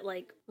idea that,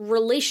 like,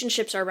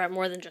 relationships are about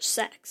more than just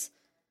sex.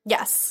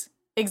 Yes.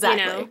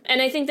 Exactly. You know?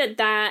 And I think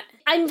that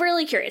I'm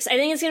really curious. I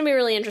think it's going to be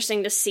really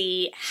interesting to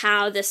see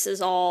how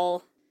this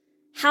all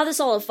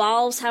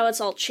evolves, how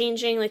it's all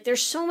changing. Like,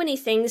 there's so many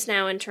things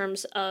now in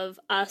terms of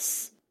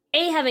us,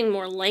 having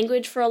more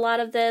language for a lot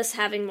of this,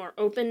 having more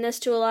openness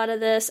to a lot of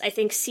this. I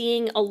think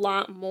seeing a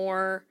lot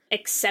more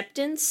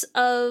acceptance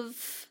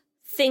of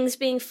things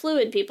being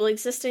fluid, people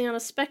existing on a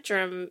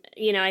spectrum.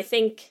 You know, I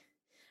think,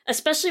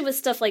 especially with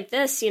stuff like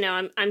this, you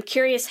know, I'm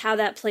curious how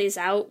that plays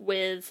out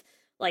with,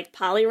 like,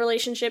 poly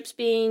relationships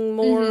being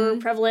more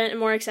prevalent and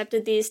more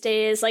accepted these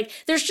days. Like,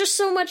 there's just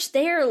so much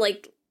there,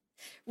 like,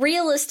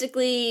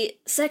 realistically,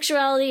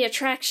 sexuality,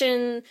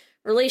 attraction,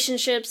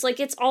 relationships, like,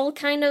 it's all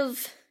kind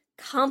of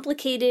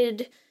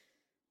complicated,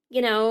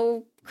 you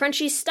know,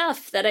 crunchy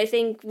stuff that I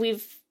think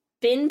we've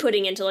been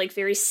putting into, like,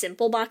 very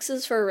simple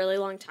boxes for a really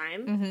long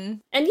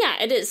time. And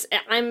yeah, it is.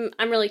 I'm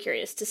really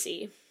curious to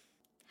see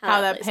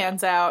how that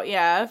pans out.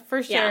 Yeah,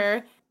 for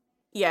sure.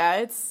 Yeah,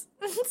 it's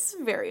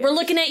very... We're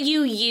looking at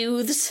you,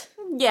 youths.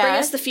 Yeah. Bring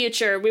us the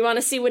future. We want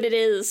to see what it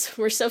is.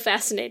 We're so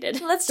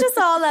fascinated. Let's just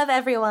all love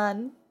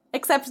everyone.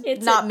 Except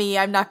not me.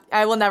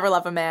 I will never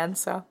love a man,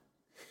 so.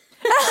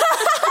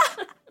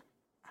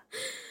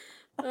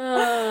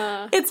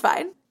 It's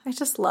fine. I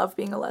just love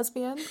being a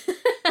lesbian.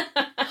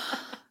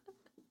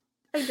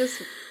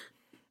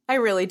 I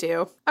really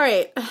do. All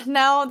right,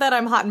 now that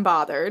I'm hot and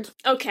bothered.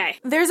 Okay.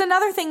 There's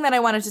another thing that I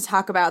wanted to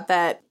talk about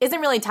that isn't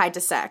really tied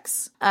to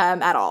sex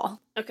at all.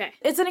 Okay.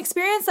 It's an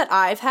experience that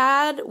I've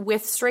had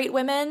with straight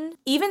women,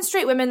 even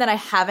straight women that I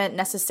haven't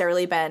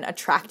necessarily been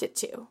attracted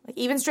to. Like,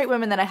 even straight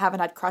women that I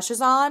haven't had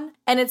crushes on.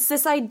 And it's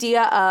this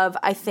idea of,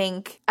 I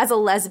think, as a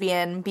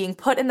lesbian, being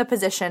put in the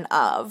position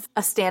of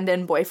a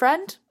stand-in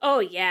boyfriend. Oh,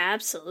 yeah,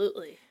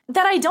 absolutely.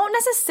 That I don't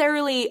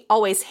necessarily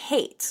always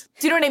hate.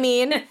 Do you know what I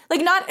mean?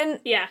 Like, not in...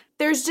 Yeah.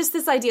 There's just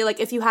this idea, like,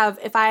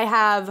 if I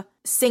have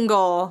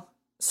single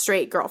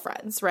straight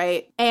girlfriends,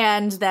 right?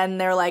 And then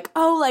they're like,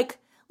 oh, like,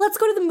 let's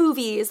go to the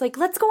movies. Like,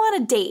 let's go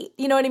on a date.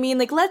 You know what I mean?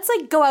 Like, let's,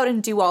 like, go out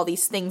and do all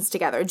these things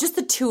together. Just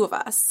the two of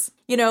us.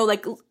 You know,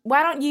 like,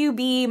 why don't you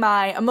be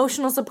my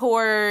emotional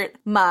support,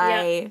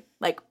 my,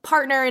 like,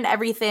 partner in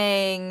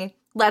everything?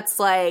 Let's,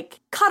 like,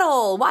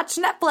 cuddle, watch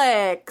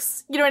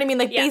Netflix. You know what I mean?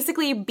 Like,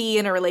 basically be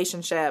in a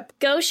relationship.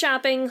 Go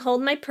shopping,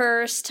 hold my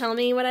purse, tell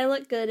me what I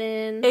look good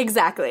in.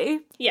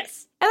 Exactly.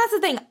 Yes. And that's the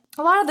thing.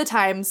 A lot of the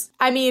times,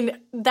 I mean,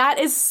 that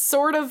is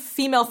sort of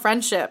female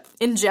friendship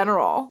in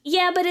general.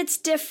 Yeah, but it's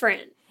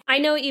different. I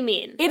know what you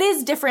mean. It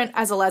is different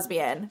as a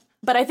lesbian,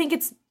 but I think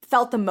it's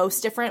felt the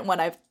most different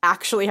when I've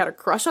actually had a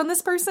crush on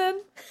this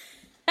person.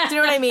 Do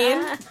you know what I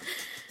mean?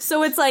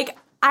 So it's like,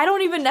 I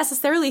don't even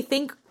necessarily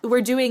think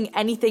we're doing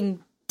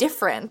anything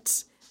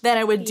different than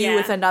I would do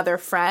with another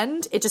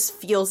friend. It just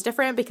feels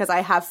different because I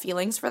have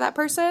feelings for that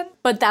person.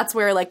 But that's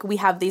where, like, we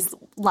have these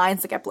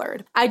lines that get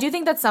blurred. I do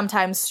think that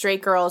sometimes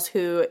straight girls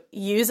who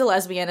use a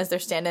lesbian as their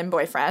stand-in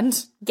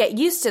boyfriend get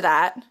used to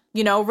that,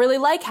 you know, really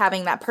like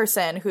having that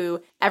person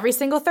who every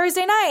single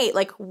Thursday night,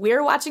 like,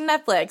 we're watching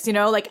Netflix, you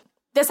know, like,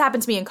 this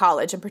happened to me in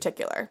college in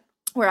particular,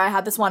 where I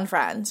had this one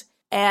friend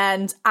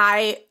and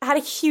I had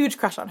a huge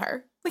crush on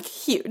her. Like,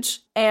 huge.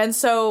 And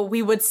so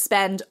we would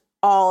spend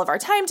all of our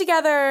time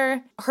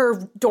together.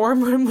 Her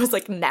dorm room was,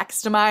 like,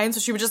 next to mine. So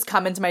she would just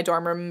come into my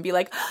dorm room and be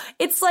like,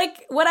 it's,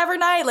 like, whatever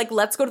night. Like,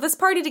 let's go to this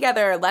party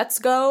together. Let's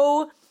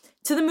go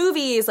to the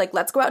movies. Like,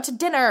 let's go out to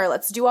dinner.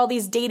 Let's do all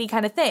these datey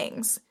kind of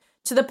things.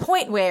 To the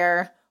point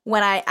where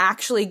when I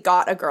actually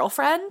got a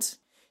girlfriend,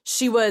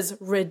 she was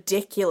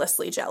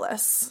ridiculously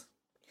jealous.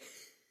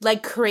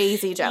 Like,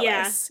 crazy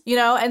jealous. You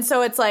know? And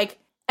so it's like,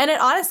 and it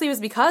honestly was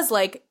because,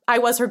 like, I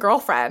was her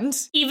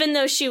girlfriend. Even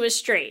though she was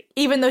straight.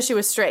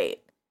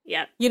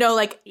 Yep. You know,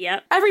 like,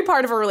 every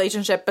part of a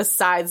relationship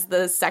besides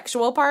the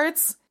sexual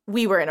parts,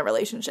 we were in a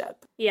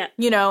relationship. Yeah.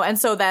 You know, and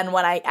so then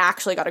when I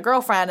actually got a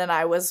girlfriend and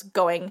I was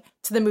going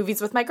to the movies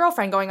with my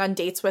girlfriend, going on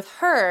dates with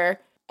her,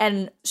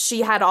 and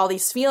she had all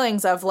these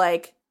feelings of,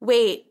 like,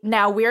 wait,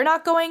 now we're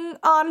not going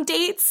on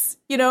dates?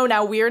 You know,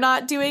 now we're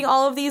not doing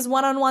all of these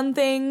one-on-one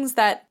things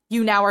that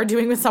you now are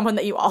doing with someone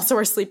that you also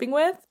are sleeping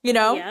with, you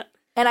know? Yeah.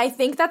 And I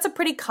think that's a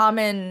pretty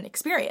common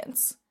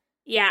experience.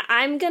 Yeah,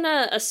 I'm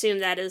gonna assume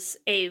that is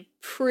a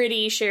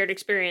pretty shared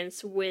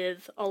experience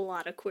with a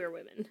lot of queer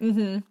women.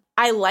 Mm-hmm.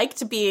 I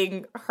liked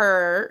being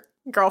her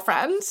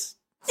girlfriend,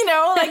 you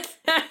know, like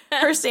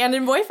her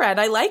stand-in boyfriend.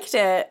 I liked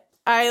it.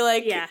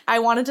 I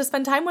wanted to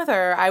spend time with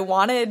her. I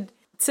wanted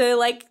to,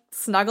 like,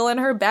 snuggle in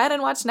her bed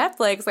and watch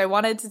Netflix. I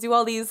wanted to do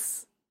all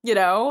these, you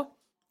know,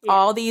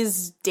 all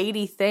these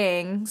datey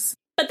things.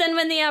 But then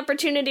when the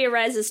opportunity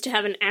arises to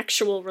have an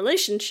actual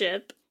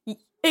relationship...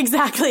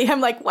 Exactly.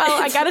 I'm like,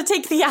 well, I gotta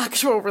take the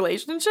actual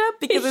relationship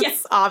because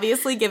it's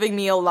obviously giving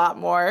me a lot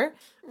more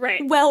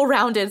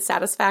well-rounded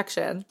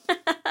satisfaction.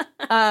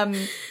 But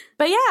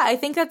yeah, I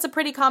think that's a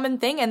pretty common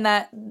thing, and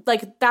that,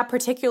 like, that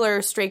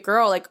particular straight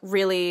girl, like,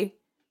 really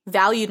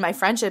valued my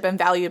friendship and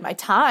valued my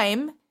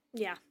time.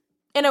 Yeah.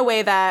 In a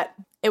way that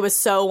it was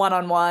so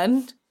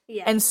one-on-one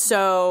and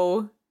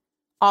so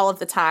all of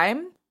the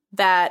time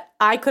that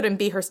I couldn't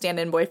be her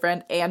stand-in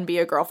boyfriend and be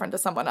a girlfriend to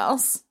someone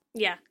else.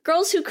 Yeah.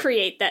 Girls who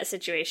create that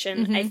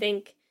situation, I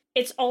think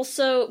it's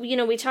also,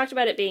 we talked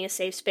about it being a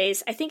safe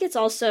space. I think it's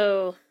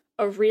also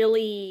a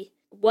really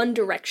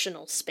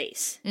one-directional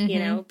space,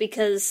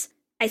 because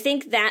I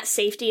think that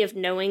safety of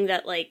knowing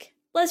that, like,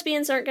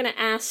 lesbians aren't going to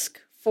ask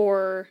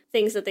for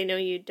things that they know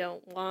you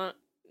don't want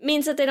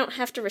means that they don't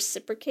have to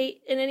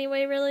reciprocate in any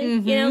way, really.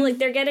 Like,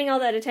 they're getting all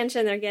that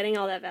attention, they're getting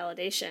all that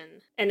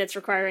validation, and it's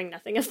requiring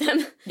nothing of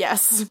them.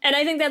 Yes. And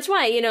I think that's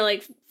why,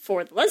 like,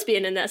 for the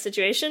lesbian in that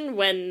situation,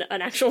 when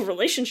an actual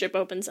relationship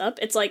opens up,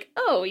 it's like,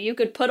 oh, you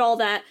could put all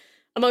that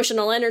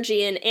emotional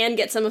energy in and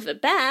get some of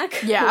it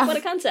back. Yeah. What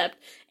a concept.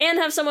 And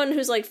have someone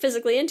who's, like,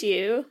 physically into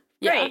you.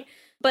 Great. Yeah.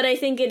 But I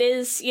think it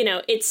is,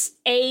 it's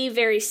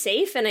very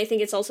safe, and I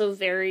think it's also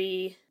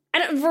very...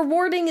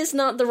 rewarding is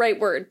not the right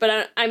word,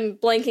 but I'm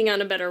blanking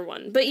on a better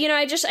one. But,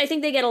 I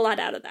think they get a lot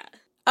out of that.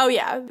 Oh,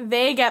 yeah.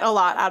 They get a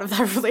lot out of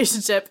that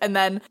relationship. And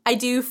then I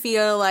do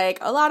feel like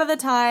a lot of the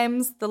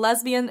times the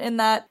lesbian in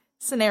that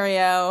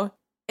scenario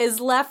is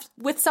left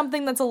with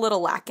something that's a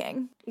little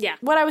lacking. Yeah.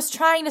 What I was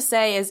trying to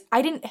say is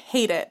I didn't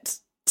hate it.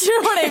 Do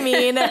you know what I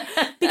mean?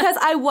 Because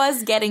I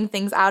was getting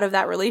things out of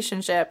that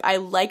relationship. I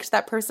liked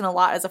that person a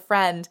lot as a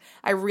friend.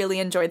 I really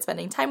enjoyed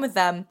spending time with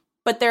them.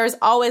 But there's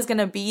always going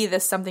to be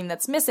this something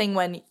that's missing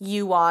when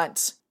you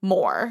want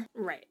more.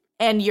 Right.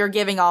 And you're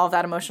giving all of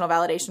that emotional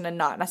validation and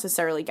not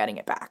necessarily getting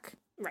it back.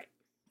 Right.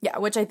 Yeah,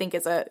 which I think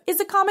is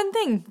a common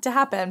thing to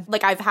happen.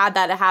 Like, I've had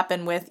that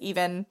happen with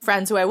even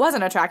friends who I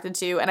wasn't attracted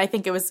to, and I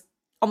think it was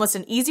almost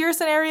an easier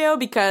scenario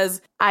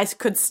because I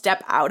could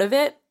step out of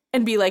it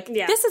and be like,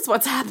 this is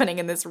what's happening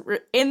in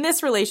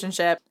this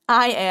relationship.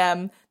 I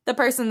am the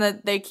person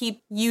that they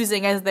keep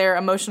using as their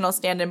emotional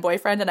stand-in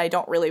boyfriend, and I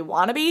don't really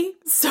want to be,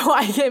 so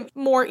I can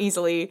more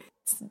easily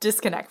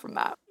disconnect from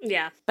that.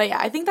 Yeah. But yeah,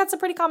 I think that's a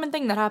pretty common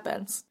thing that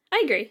happens.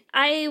 I agree.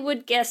 I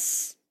would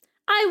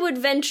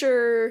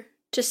venture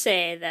to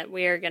say that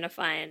we are going to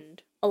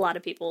find a lot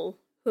of people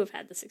who have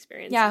had this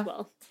experience as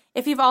well.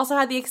 If you've also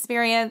had the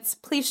experience,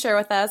 please share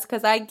with us,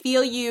 because I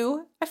feel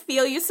you. I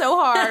feel you so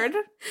hard.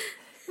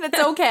 It's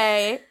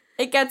okay.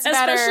 It gets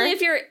better. Especially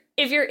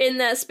if you're in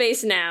that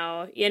space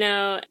now,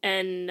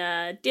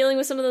 and dealing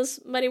with some of those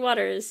muddy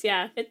waters.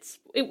 Yeah,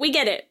 we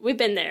get it. We've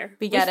been there.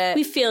 We get it.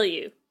 We feel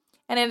you.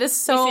 And it is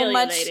so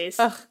much.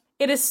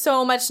 It is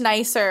so much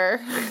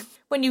nicer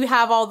when you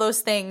have all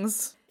those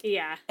things.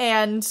 Yeah.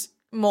 And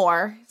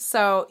more.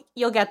 So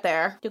you'll get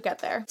there. You'll get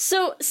there.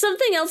 So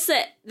something else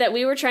that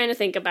we were trying to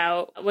think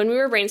about when we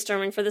were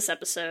brainstorming for this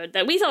episode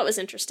that we thought was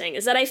interesting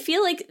is that I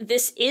feel like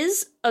this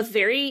is a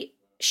very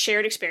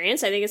shared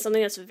experience. I think it's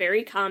something that's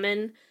very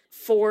common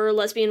for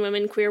lesbian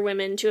women, queer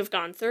women to have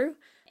gone through.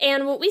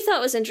 And what we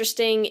thought was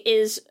interesting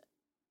is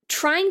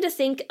trying to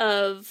think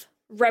of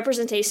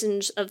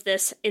representations of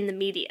this in the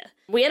media.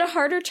 We had a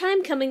harder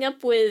time coming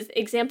up with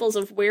examples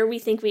of where we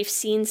think we've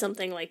seen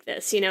something like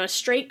this. A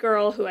straight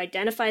girl who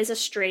identifies as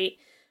straight,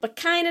 but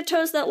kind of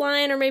toes that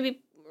line or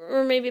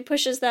maybe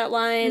pushes that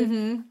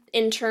line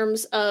in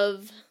terms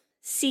of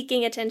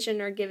seeking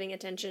attention or giving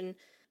attention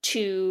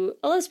to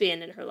a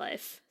lesbian in her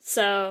life.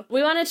 So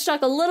we wanted to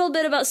talk a little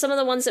bit about some of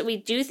the ones that we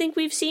do think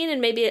we've seen and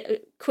maybe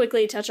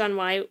quickly touch on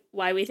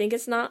why we think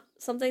it's not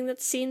something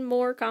that's seen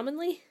more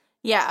commonly.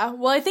 Yeah,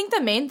 well, I think the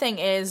main thing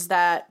is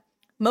that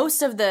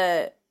most of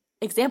the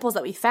examples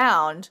that we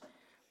found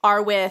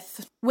are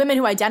with women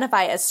who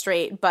identify as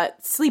straight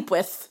but sleep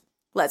with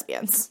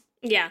lesbians.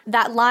 Yeah.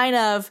 That line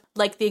of,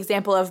 like, the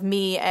example of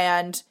me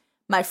and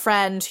my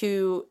friend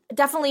who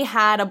definitely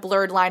had a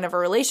blurred line of a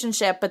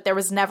relationship, but there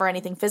was never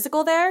anything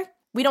physical there.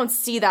 We don't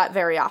see that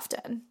very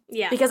often.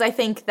 Yeah. Because I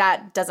think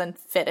that doesn't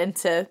fit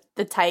into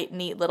the tight,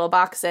 neat little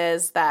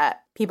boxes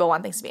that people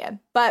want things to be in.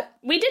 But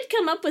we did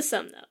come up with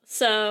some, though.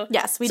 So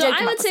yes, we did.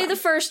 So I would say the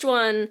first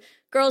one,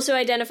 girls who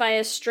identify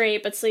as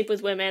straight but sleep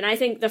with women. I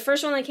think the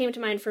first one that came to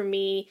mind for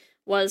me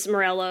was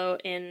Morello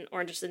in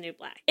Orange is the New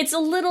Black. It's a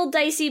little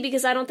dicey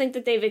because I don't think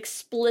that they've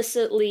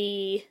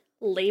explicitly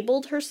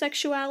labeled her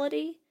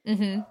sexuality.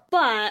 Mm-hmm.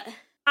 But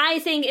I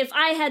think if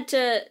I had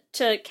to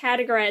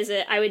categorize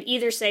it, I would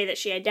either say that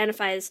she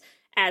identifies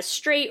as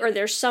straight or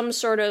there's some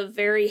sort of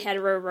very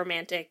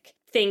hetero-romantic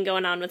thing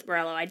going on with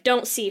Morello. I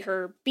don't see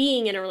her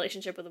being in a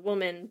relationship with a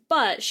woman,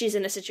 but she's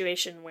in a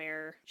situation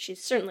where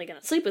she's certainly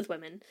going to sleep with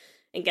women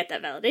and get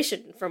that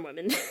validation from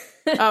women.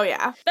 Oh,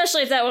 yeah.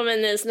 Especially if that woman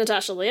is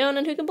Natasha Lyonne,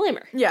 and who can blame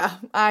her? Yeah,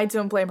 I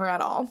don't blame her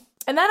at all.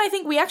 And then I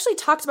think we actually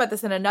talked about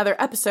this in another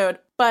episode,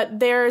 but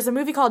there's a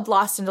movie called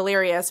Lost and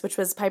Delirious, which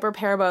was Piper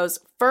Perabau's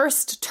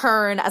first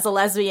turn as a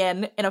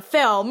lesbian in a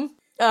film.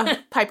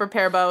 Piper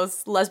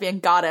Perabau's lesbian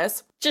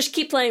goddess. Just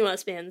keep playing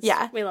lesbians.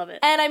 Yeah. We love it.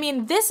 And I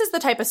mean, this is the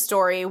type of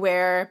story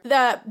where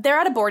they're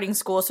at a boarding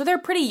school, so they're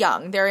pretty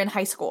young. They're in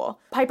high school.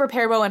 Piper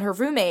Perabau and her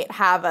roommate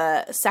have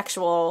a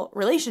sexual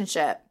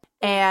relationship,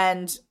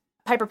 and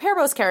Piper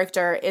Perabau's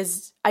character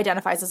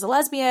identifies as a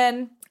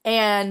lesbian,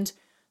 and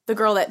the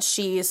girl that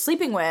she's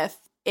sleeping with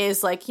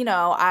is like,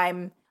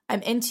 I'm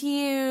into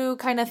you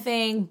kind of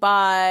thing,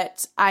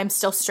 but I'm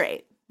still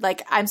straight.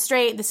 Like, I'm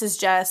straight. This is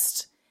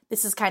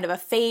kind of a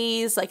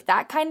phase, like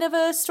that kind of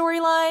a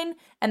storyline,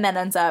 and then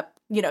ends up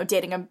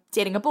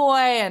dating a boy,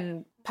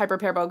 and Piper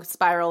Perabo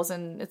spirals,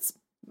 and it's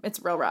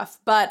real rough.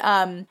 But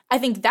I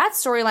think that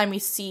storyline we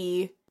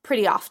see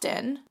pretty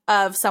often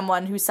of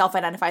someone who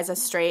self-identifies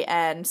as straight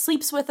and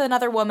sleeps with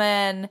another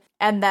woman,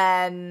 and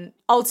then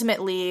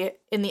ultimately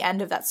in the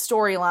end of that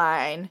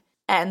storyline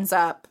ends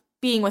up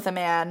being with a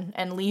man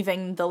and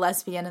leaving the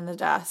lesbian in the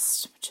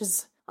dust, which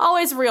is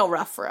always real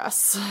rough for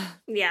us.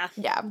 Yeah.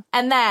 Yeah.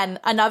 And then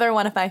another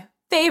one of my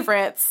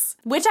favorites,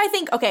 which I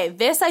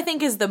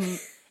think is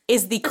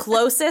the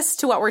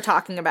closest to what we're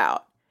talking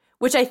about,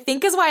 which I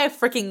think is why I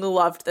freaking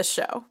loved the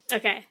show.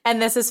 Okay.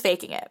 And this is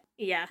Faking It.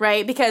 Yeah.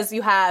 Right? Because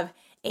you have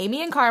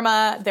Amy and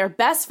Karma, they're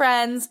best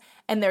friends,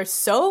 and they're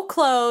so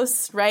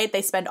close, right?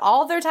 They spend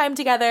all of their time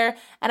together.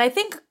 And I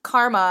think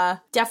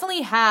Karma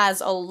definitely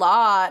has a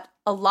lot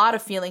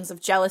of feelings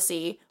of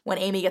jealousy when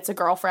Amy gets a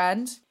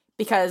girlfriend,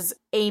 because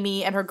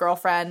Amy and her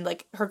girlfriend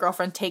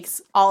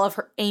takes all of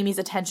Amy's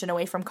attention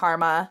away from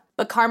Karma.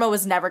 But Karma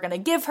was never going to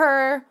give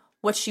her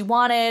what she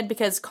wanted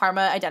because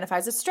Karma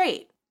identifies as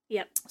straight.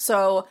 Yep.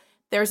 So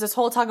there's this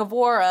whole tug of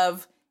war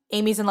of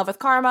Amy's in love with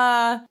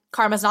Karma,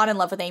 Karma's not in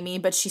love with Amy,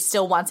 but she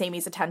still wants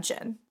Amy's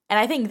attention. And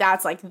I think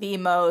that's like the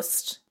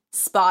most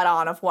spot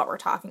on of what we're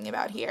talking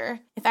about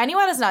here. If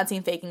anyone has not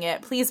seen Faking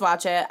It, please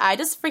watch it. I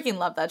just freaking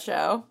love that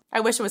show.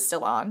 I wish it was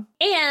still on.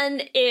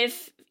 And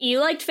if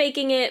you liked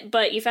Faking It,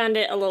 but you found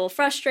it a little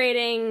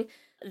frustrating,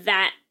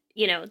 that,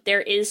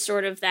 there is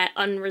sort of that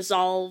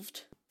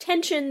unresolved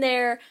tension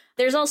there.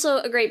 There's also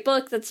a great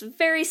book that's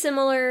very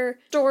similar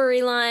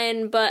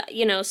storyline, but,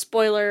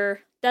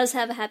 spoiler, does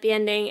have a happy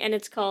ending, and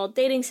it's called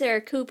Dating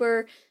Sarah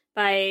Cooper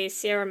by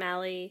Sierra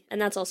Malley,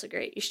 and that's also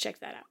great. You should check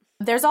that out.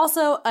 There's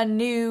also a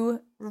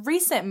new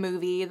recent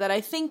movie that I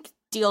think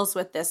deals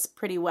with this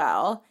pretty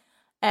well,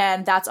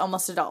 and that's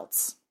Almost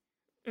Adults.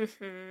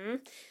 Mm-hmm.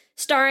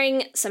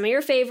 Starring some of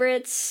your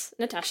favorites,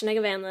 Natasha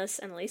Negavanlis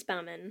and Elise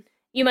Bauman.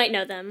 You might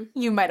know them.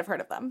 You might have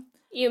heard of them.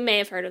 You may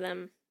have heard of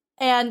them.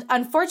 And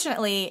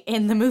unfortunately,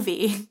 in the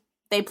movie,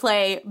 they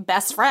play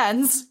best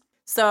friends,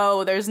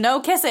 so there's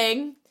no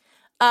kissing.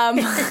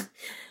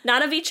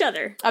 Not of each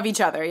other. Of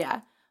each other,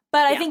 yeah.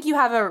 But I think you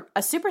have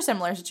a super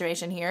similar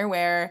situation here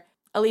where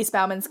Elise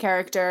Bauman's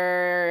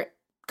character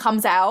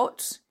comes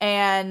out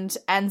and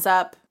ends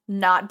up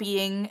not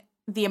being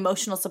the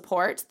emotional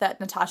support that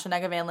Natasha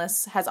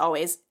Negavanlis has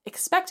always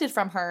expected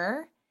from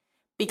her,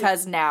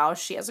 because now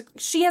she has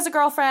a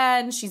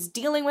girlfriend, she's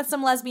dealing with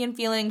some lesbian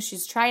feelings,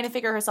 she's trying to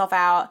figure herself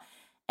out,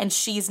 and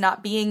she's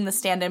not being the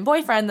stand-in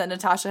boyfriend that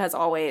Natasha has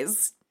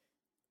always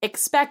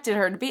expected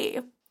her to be.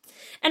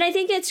 And I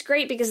think it's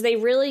great because they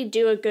really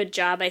do a good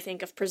job, I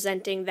think, of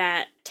presenting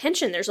that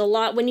tension. There's a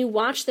lot, when you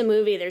watch the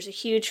movie, there's a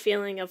huge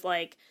feeling of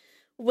like,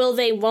 will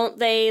they, won't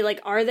they, like,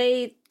 are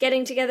they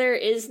getting together?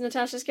 Is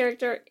Natasha's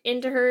character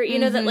into her? You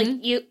know, that like,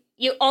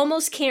 you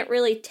almost can't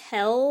really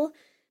tell.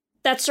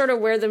 That's sort of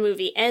where the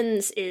movie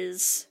ends,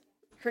 is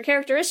her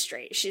character is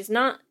straight. She's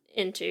not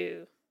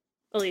into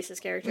Elise's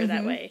character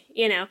that way,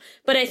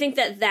 But I think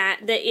that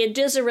it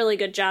does a really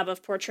good job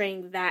of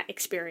portraying that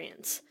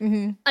experience.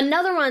 Mm-hmm.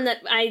 Another one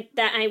that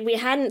we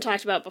hadn't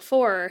talked about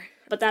before,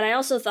 but that I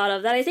also thought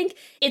of, that I think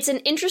it's an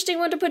interesting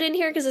one to put in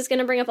here because it's going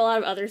to bring up a lot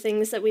of other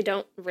things that we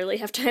don't really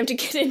have time to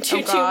get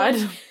into too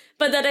much.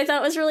 But that I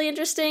thought was really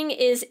interesting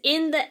is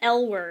in the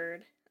L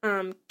Word,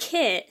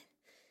 Kit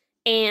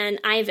and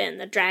Ivan,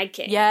 the drag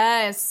king.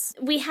 Yes.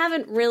 We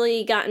haven't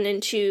really gotten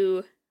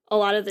into a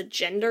lot of the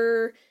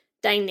gender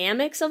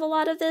dynamics of a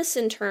lot of this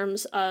in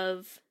terms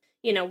of,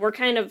 we're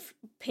kind of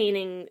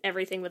painting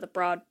everything with a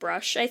broad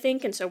brush, I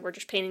think, and so we're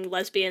just painting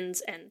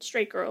lesbians and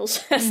straight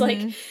girls as like,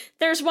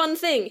 there's one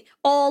thing,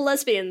 all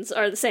lesbians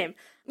are the same,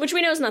 which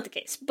we know is not the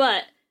case.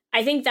 But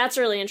I think that's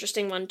a really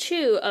interesting one,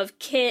 too, of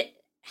Kit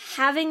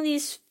having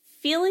these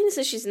feelings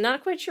that she's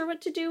not quite sure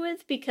what to do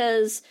with,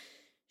 because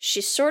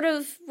she's sort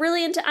of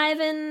really into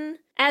Ivan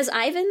as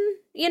Ivan,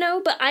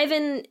 but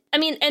Ivan, I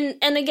mean,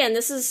 and again,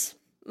 this is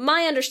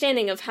my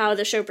understanding of how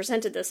the show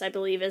presented this, I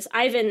believe, is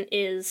Ivan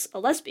is a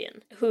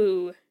lesbian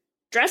who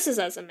dresses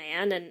as a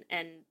man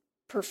and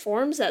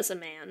performs as a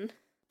man,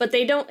 but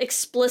they don't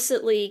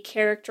explicitly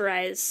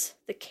characterize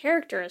the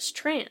character as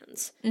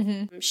trans.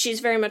 Mm-hmm.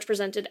 She's very much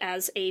presented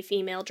as a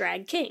female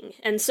drag king.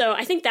 And so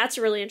I think that's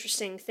a really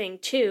interesting thing,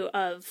 too,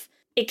 of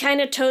it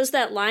kind of toes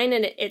that line,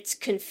 and it's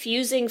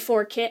confusing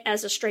for Kit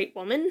as a straight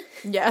woman.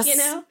 Yes.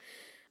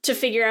 To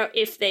figure out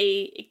if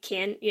they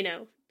can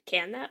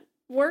that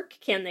work?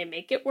 Can they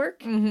make it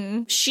work?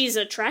 Mm-hmm. She's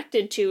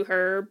attracted to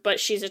her, but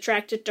she's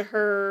attracted to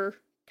her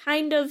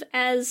kind of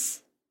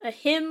as a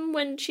him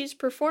when she's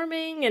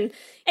performing. And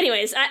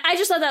anyways, I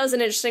just thought that was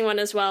an interesting one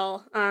as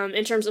well,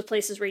 in terms of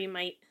places where you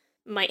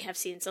might have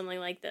seen something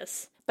like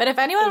this. But if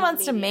anyone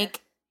wants to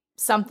make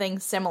something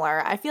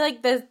similar, I feel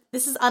like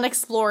this is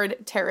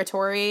unexplored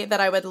territory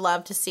that I would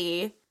love to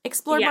see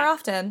explored more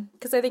often,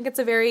 because I think it's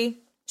a very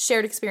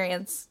shared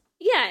experience.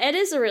 Yeah, it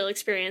is a real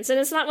experience, and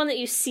it's not one that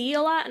you see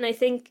a lot, and I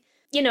think,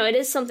 it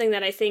is something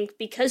that I think,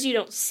 because you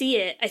don't see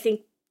it, I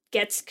think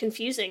gets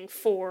confusing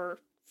for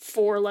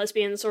for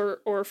lesbians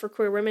or for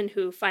queer women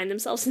who find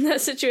themselves in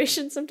that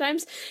situation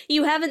sometimes.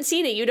 You haven't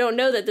seen it. You don't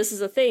know that this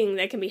is a thing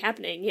that can be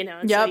happening, you know?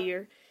 And so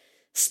you're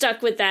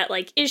stuck with that,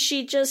 like, is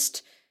she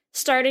just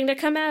starting to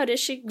come out? Is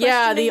she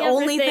questioning the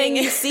only everything? thing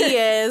you see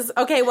is,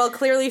 okay, well,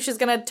 clearly she's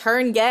gonna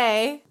turn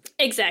gay.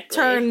 Exactly.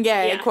 Turn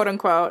gay, quote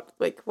unquote.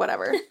 Like,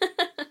 whatever.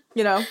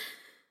 You know?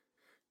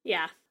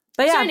 Yeah.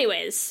 But yeah. So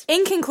anyways.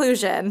 In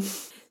conclusion,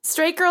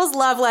 straight girls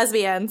love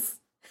lesbians.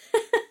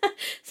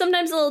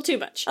 Sometimes a little too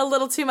much. A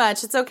little too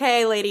much. It's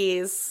okay,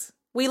 ladies.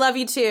 We love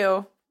you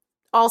too.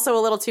 Also a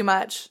little too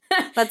much.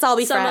 Let's all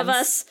be Some friends. of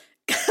us.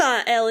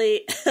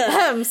 Ellie.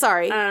 I'm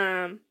sorry.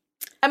 I'm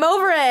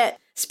over it.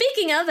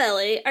 Speaking of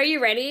Ellie, are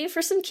you ready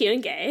for some Q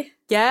and Gay?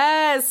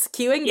 Yes,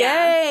 Q and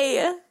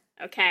Gay.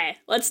 Okay,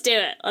 let's do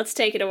it. Let's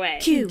take it away.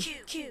 Q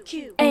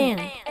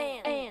and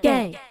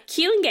Gay.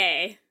 Q and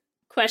Gay.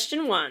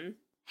 Question 1.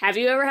 Have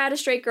you ever had a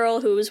straight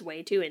girl who was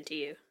way too into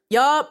you?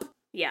 Yup.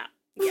 Yeah.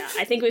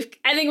 I think we've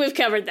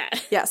covered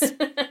that. Yes,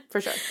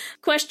 for sure.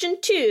 Question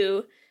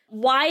 2.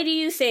 Why do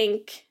you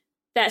think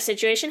that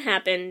situation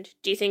happened?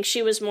 Do you think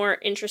she was more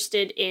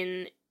interested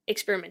in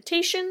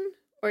experimentation,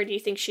 or do you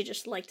think she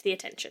just liked the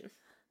attention?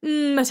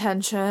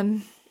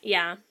 Attention.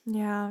 Yeah.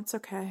 Yeah, it's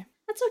okay.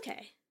 That's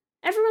okay.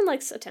 Everyone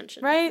likes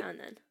attention. Right? Now and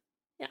then.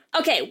 Yeah.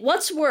 Okay,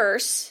 what's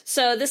worse?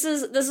 So this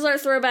is our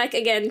throwback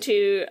again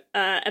to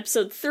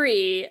episode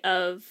 3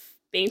 of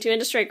Being Too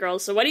Into Straight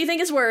Girls. So what do you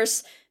think is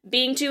worse?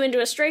 Being too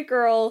into a straight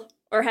girl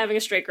or having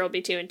a straight girl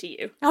be too into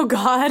you? Oh,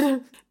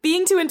 God.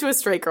 Being too into a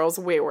straight girl is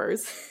way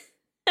worse.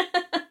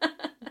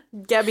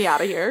 Get me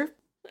out of here.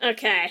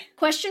 Okay.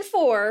 Question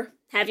 4.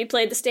 Have you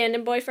played the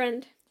stand-in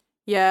boyfriend?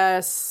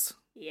 Yes.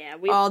 Yeah.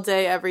 All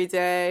day, every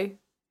day.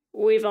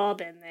 We've all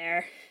been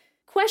there.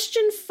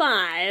 Question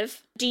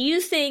 5. Do you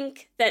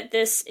think that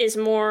this is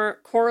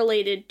more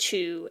correlated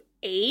to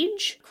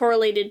age,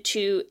 correlated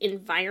to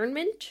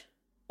environment,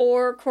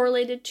 or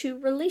correlated to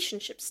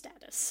relationship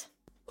status?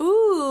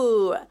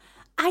 Ooh,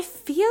 I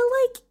feel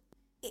like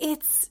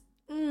it's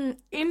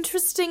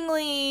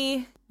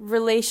interestingly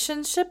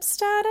relationship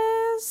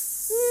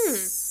status.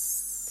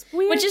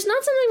 Weird. Which is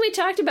not something we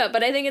talked about,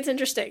 but I think it's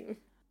interesting.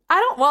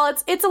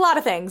 It's a lot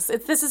of things.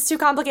 This is too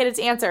complicated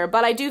to answer,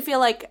 but I do feel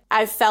like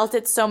I've felt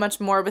it so much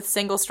more with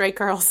single straight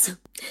girls.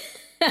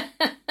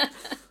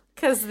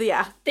 Because,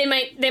 yeah. They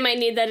might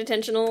need that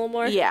attention a little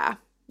more? Yeah,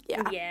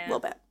 a little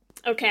bit.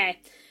 Okay.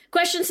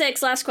 Question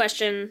 6, last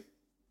question.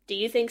 Do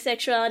you think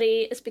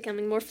sexuality is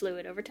becoming more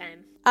fluid over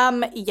time?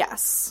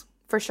 Yes,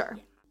 for sure.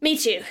 Me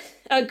too.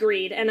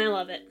 Agreed, and I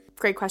love it.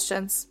 Great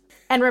questions.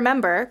 And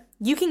remember,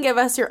 you can give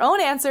us your own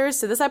answers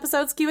to this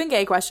episode's Q and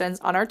Gay questions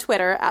on our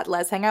Twitter at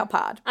Let's Hang Out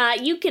Pod.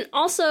 You can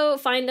also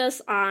find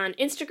us on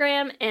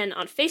Instagram and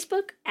on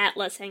Facebook at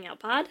Let's Hang Out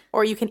Pod.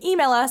 Or you can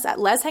email us at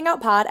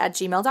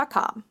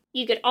letshangoutpod@gmail.com.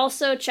 You could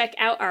also check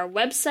out our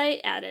website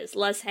at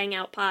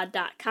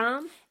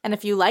letshangoutpod.com. And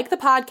if you like the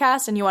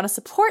podcast and you want to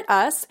support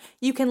us,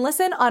 you can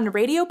listen on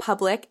Radio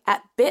Public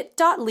at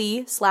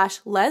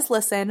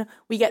bit.ly/leslisten.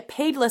 We get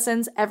paid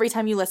listens every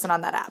time you listen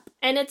on that app.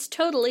 And it's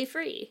totally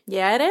free.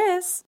 Yeah, it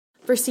is.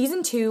 For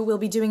Season 2, we'll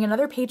be doing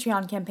another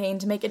Patreon campaign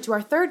to make it to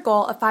our third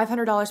goal of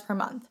 $500 per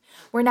month.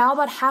 We're now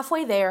about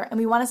halfway there, and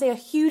we want to say a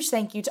huge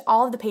thank you to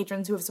all of the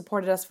patrons who have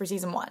supported us for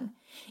Season 1.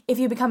 If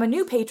you become a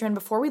new patron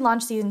before we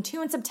launch Season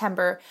 2 in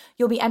September,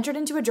 you'll be entered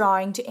into a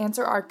drawing to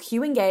answer our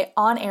Q and Gay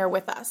on air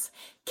with us.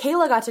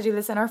 Kayla got to do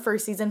this in our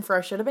first season for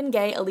our Should Have Been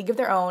Gay, A League of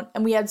Their Own,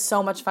 and we had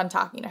so much fun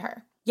talking to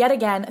her. Yet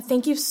again,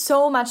 thank you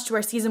so much to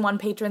our Season 1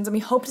 patrons, and we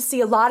hope to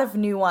see a lot of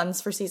new ones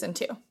for Season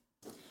 2.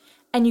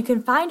 And you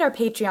can find our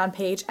Patreon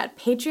page at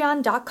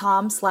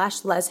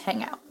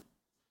patreon.com/leshangout.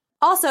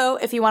 Also,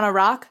 if you want to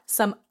rock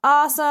some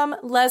awesome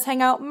Les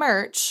Hangout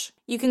merch,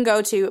 you can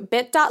go to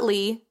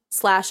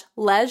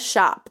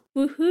bit.ly/lesshop.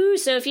 Woohoo!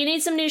 So if you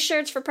need some new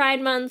shirts for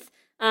Pride Month,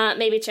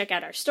 maybe check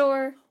out our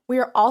store. We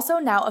are also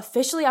now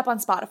officially up on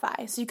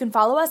Spotify, so you can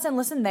follow us and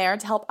listen there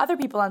to help other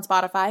people on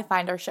Spotify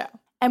find our show.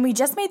 And we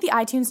just made the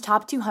iTunes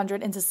Top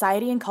 200 in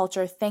Society and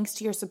Culture thanks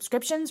to your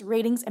subscriptions,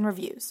 ratings, and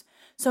reviews.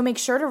 So make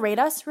sure to rate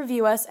us,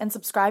 review us, and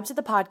subscribe to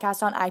the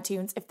podcast on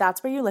iTunes if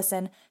that's where you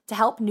listen to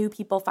help new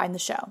people find the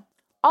show.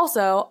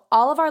 Also,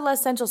 all of our Les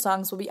Essential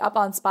songs will be up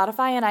on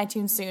Spotify and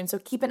iTunes soon, so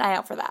keep an eye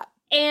out for that.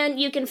 And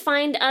you can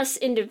find us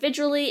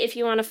individually if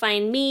you want to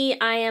find me.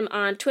 I am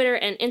on Twitter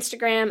and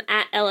Instagram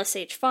at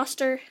LSH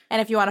Foster.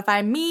 And if you want to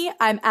find me,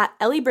 I'm at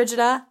Ellie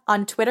Brigida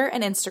on Twitter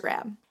and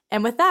Instagram.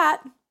 And with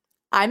that,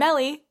 I'm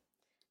Ellie.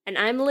 And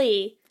I'm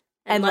Lee.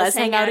 And let's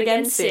hang out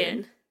again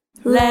soon.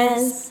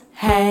 Let's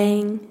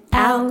hang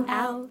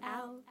out.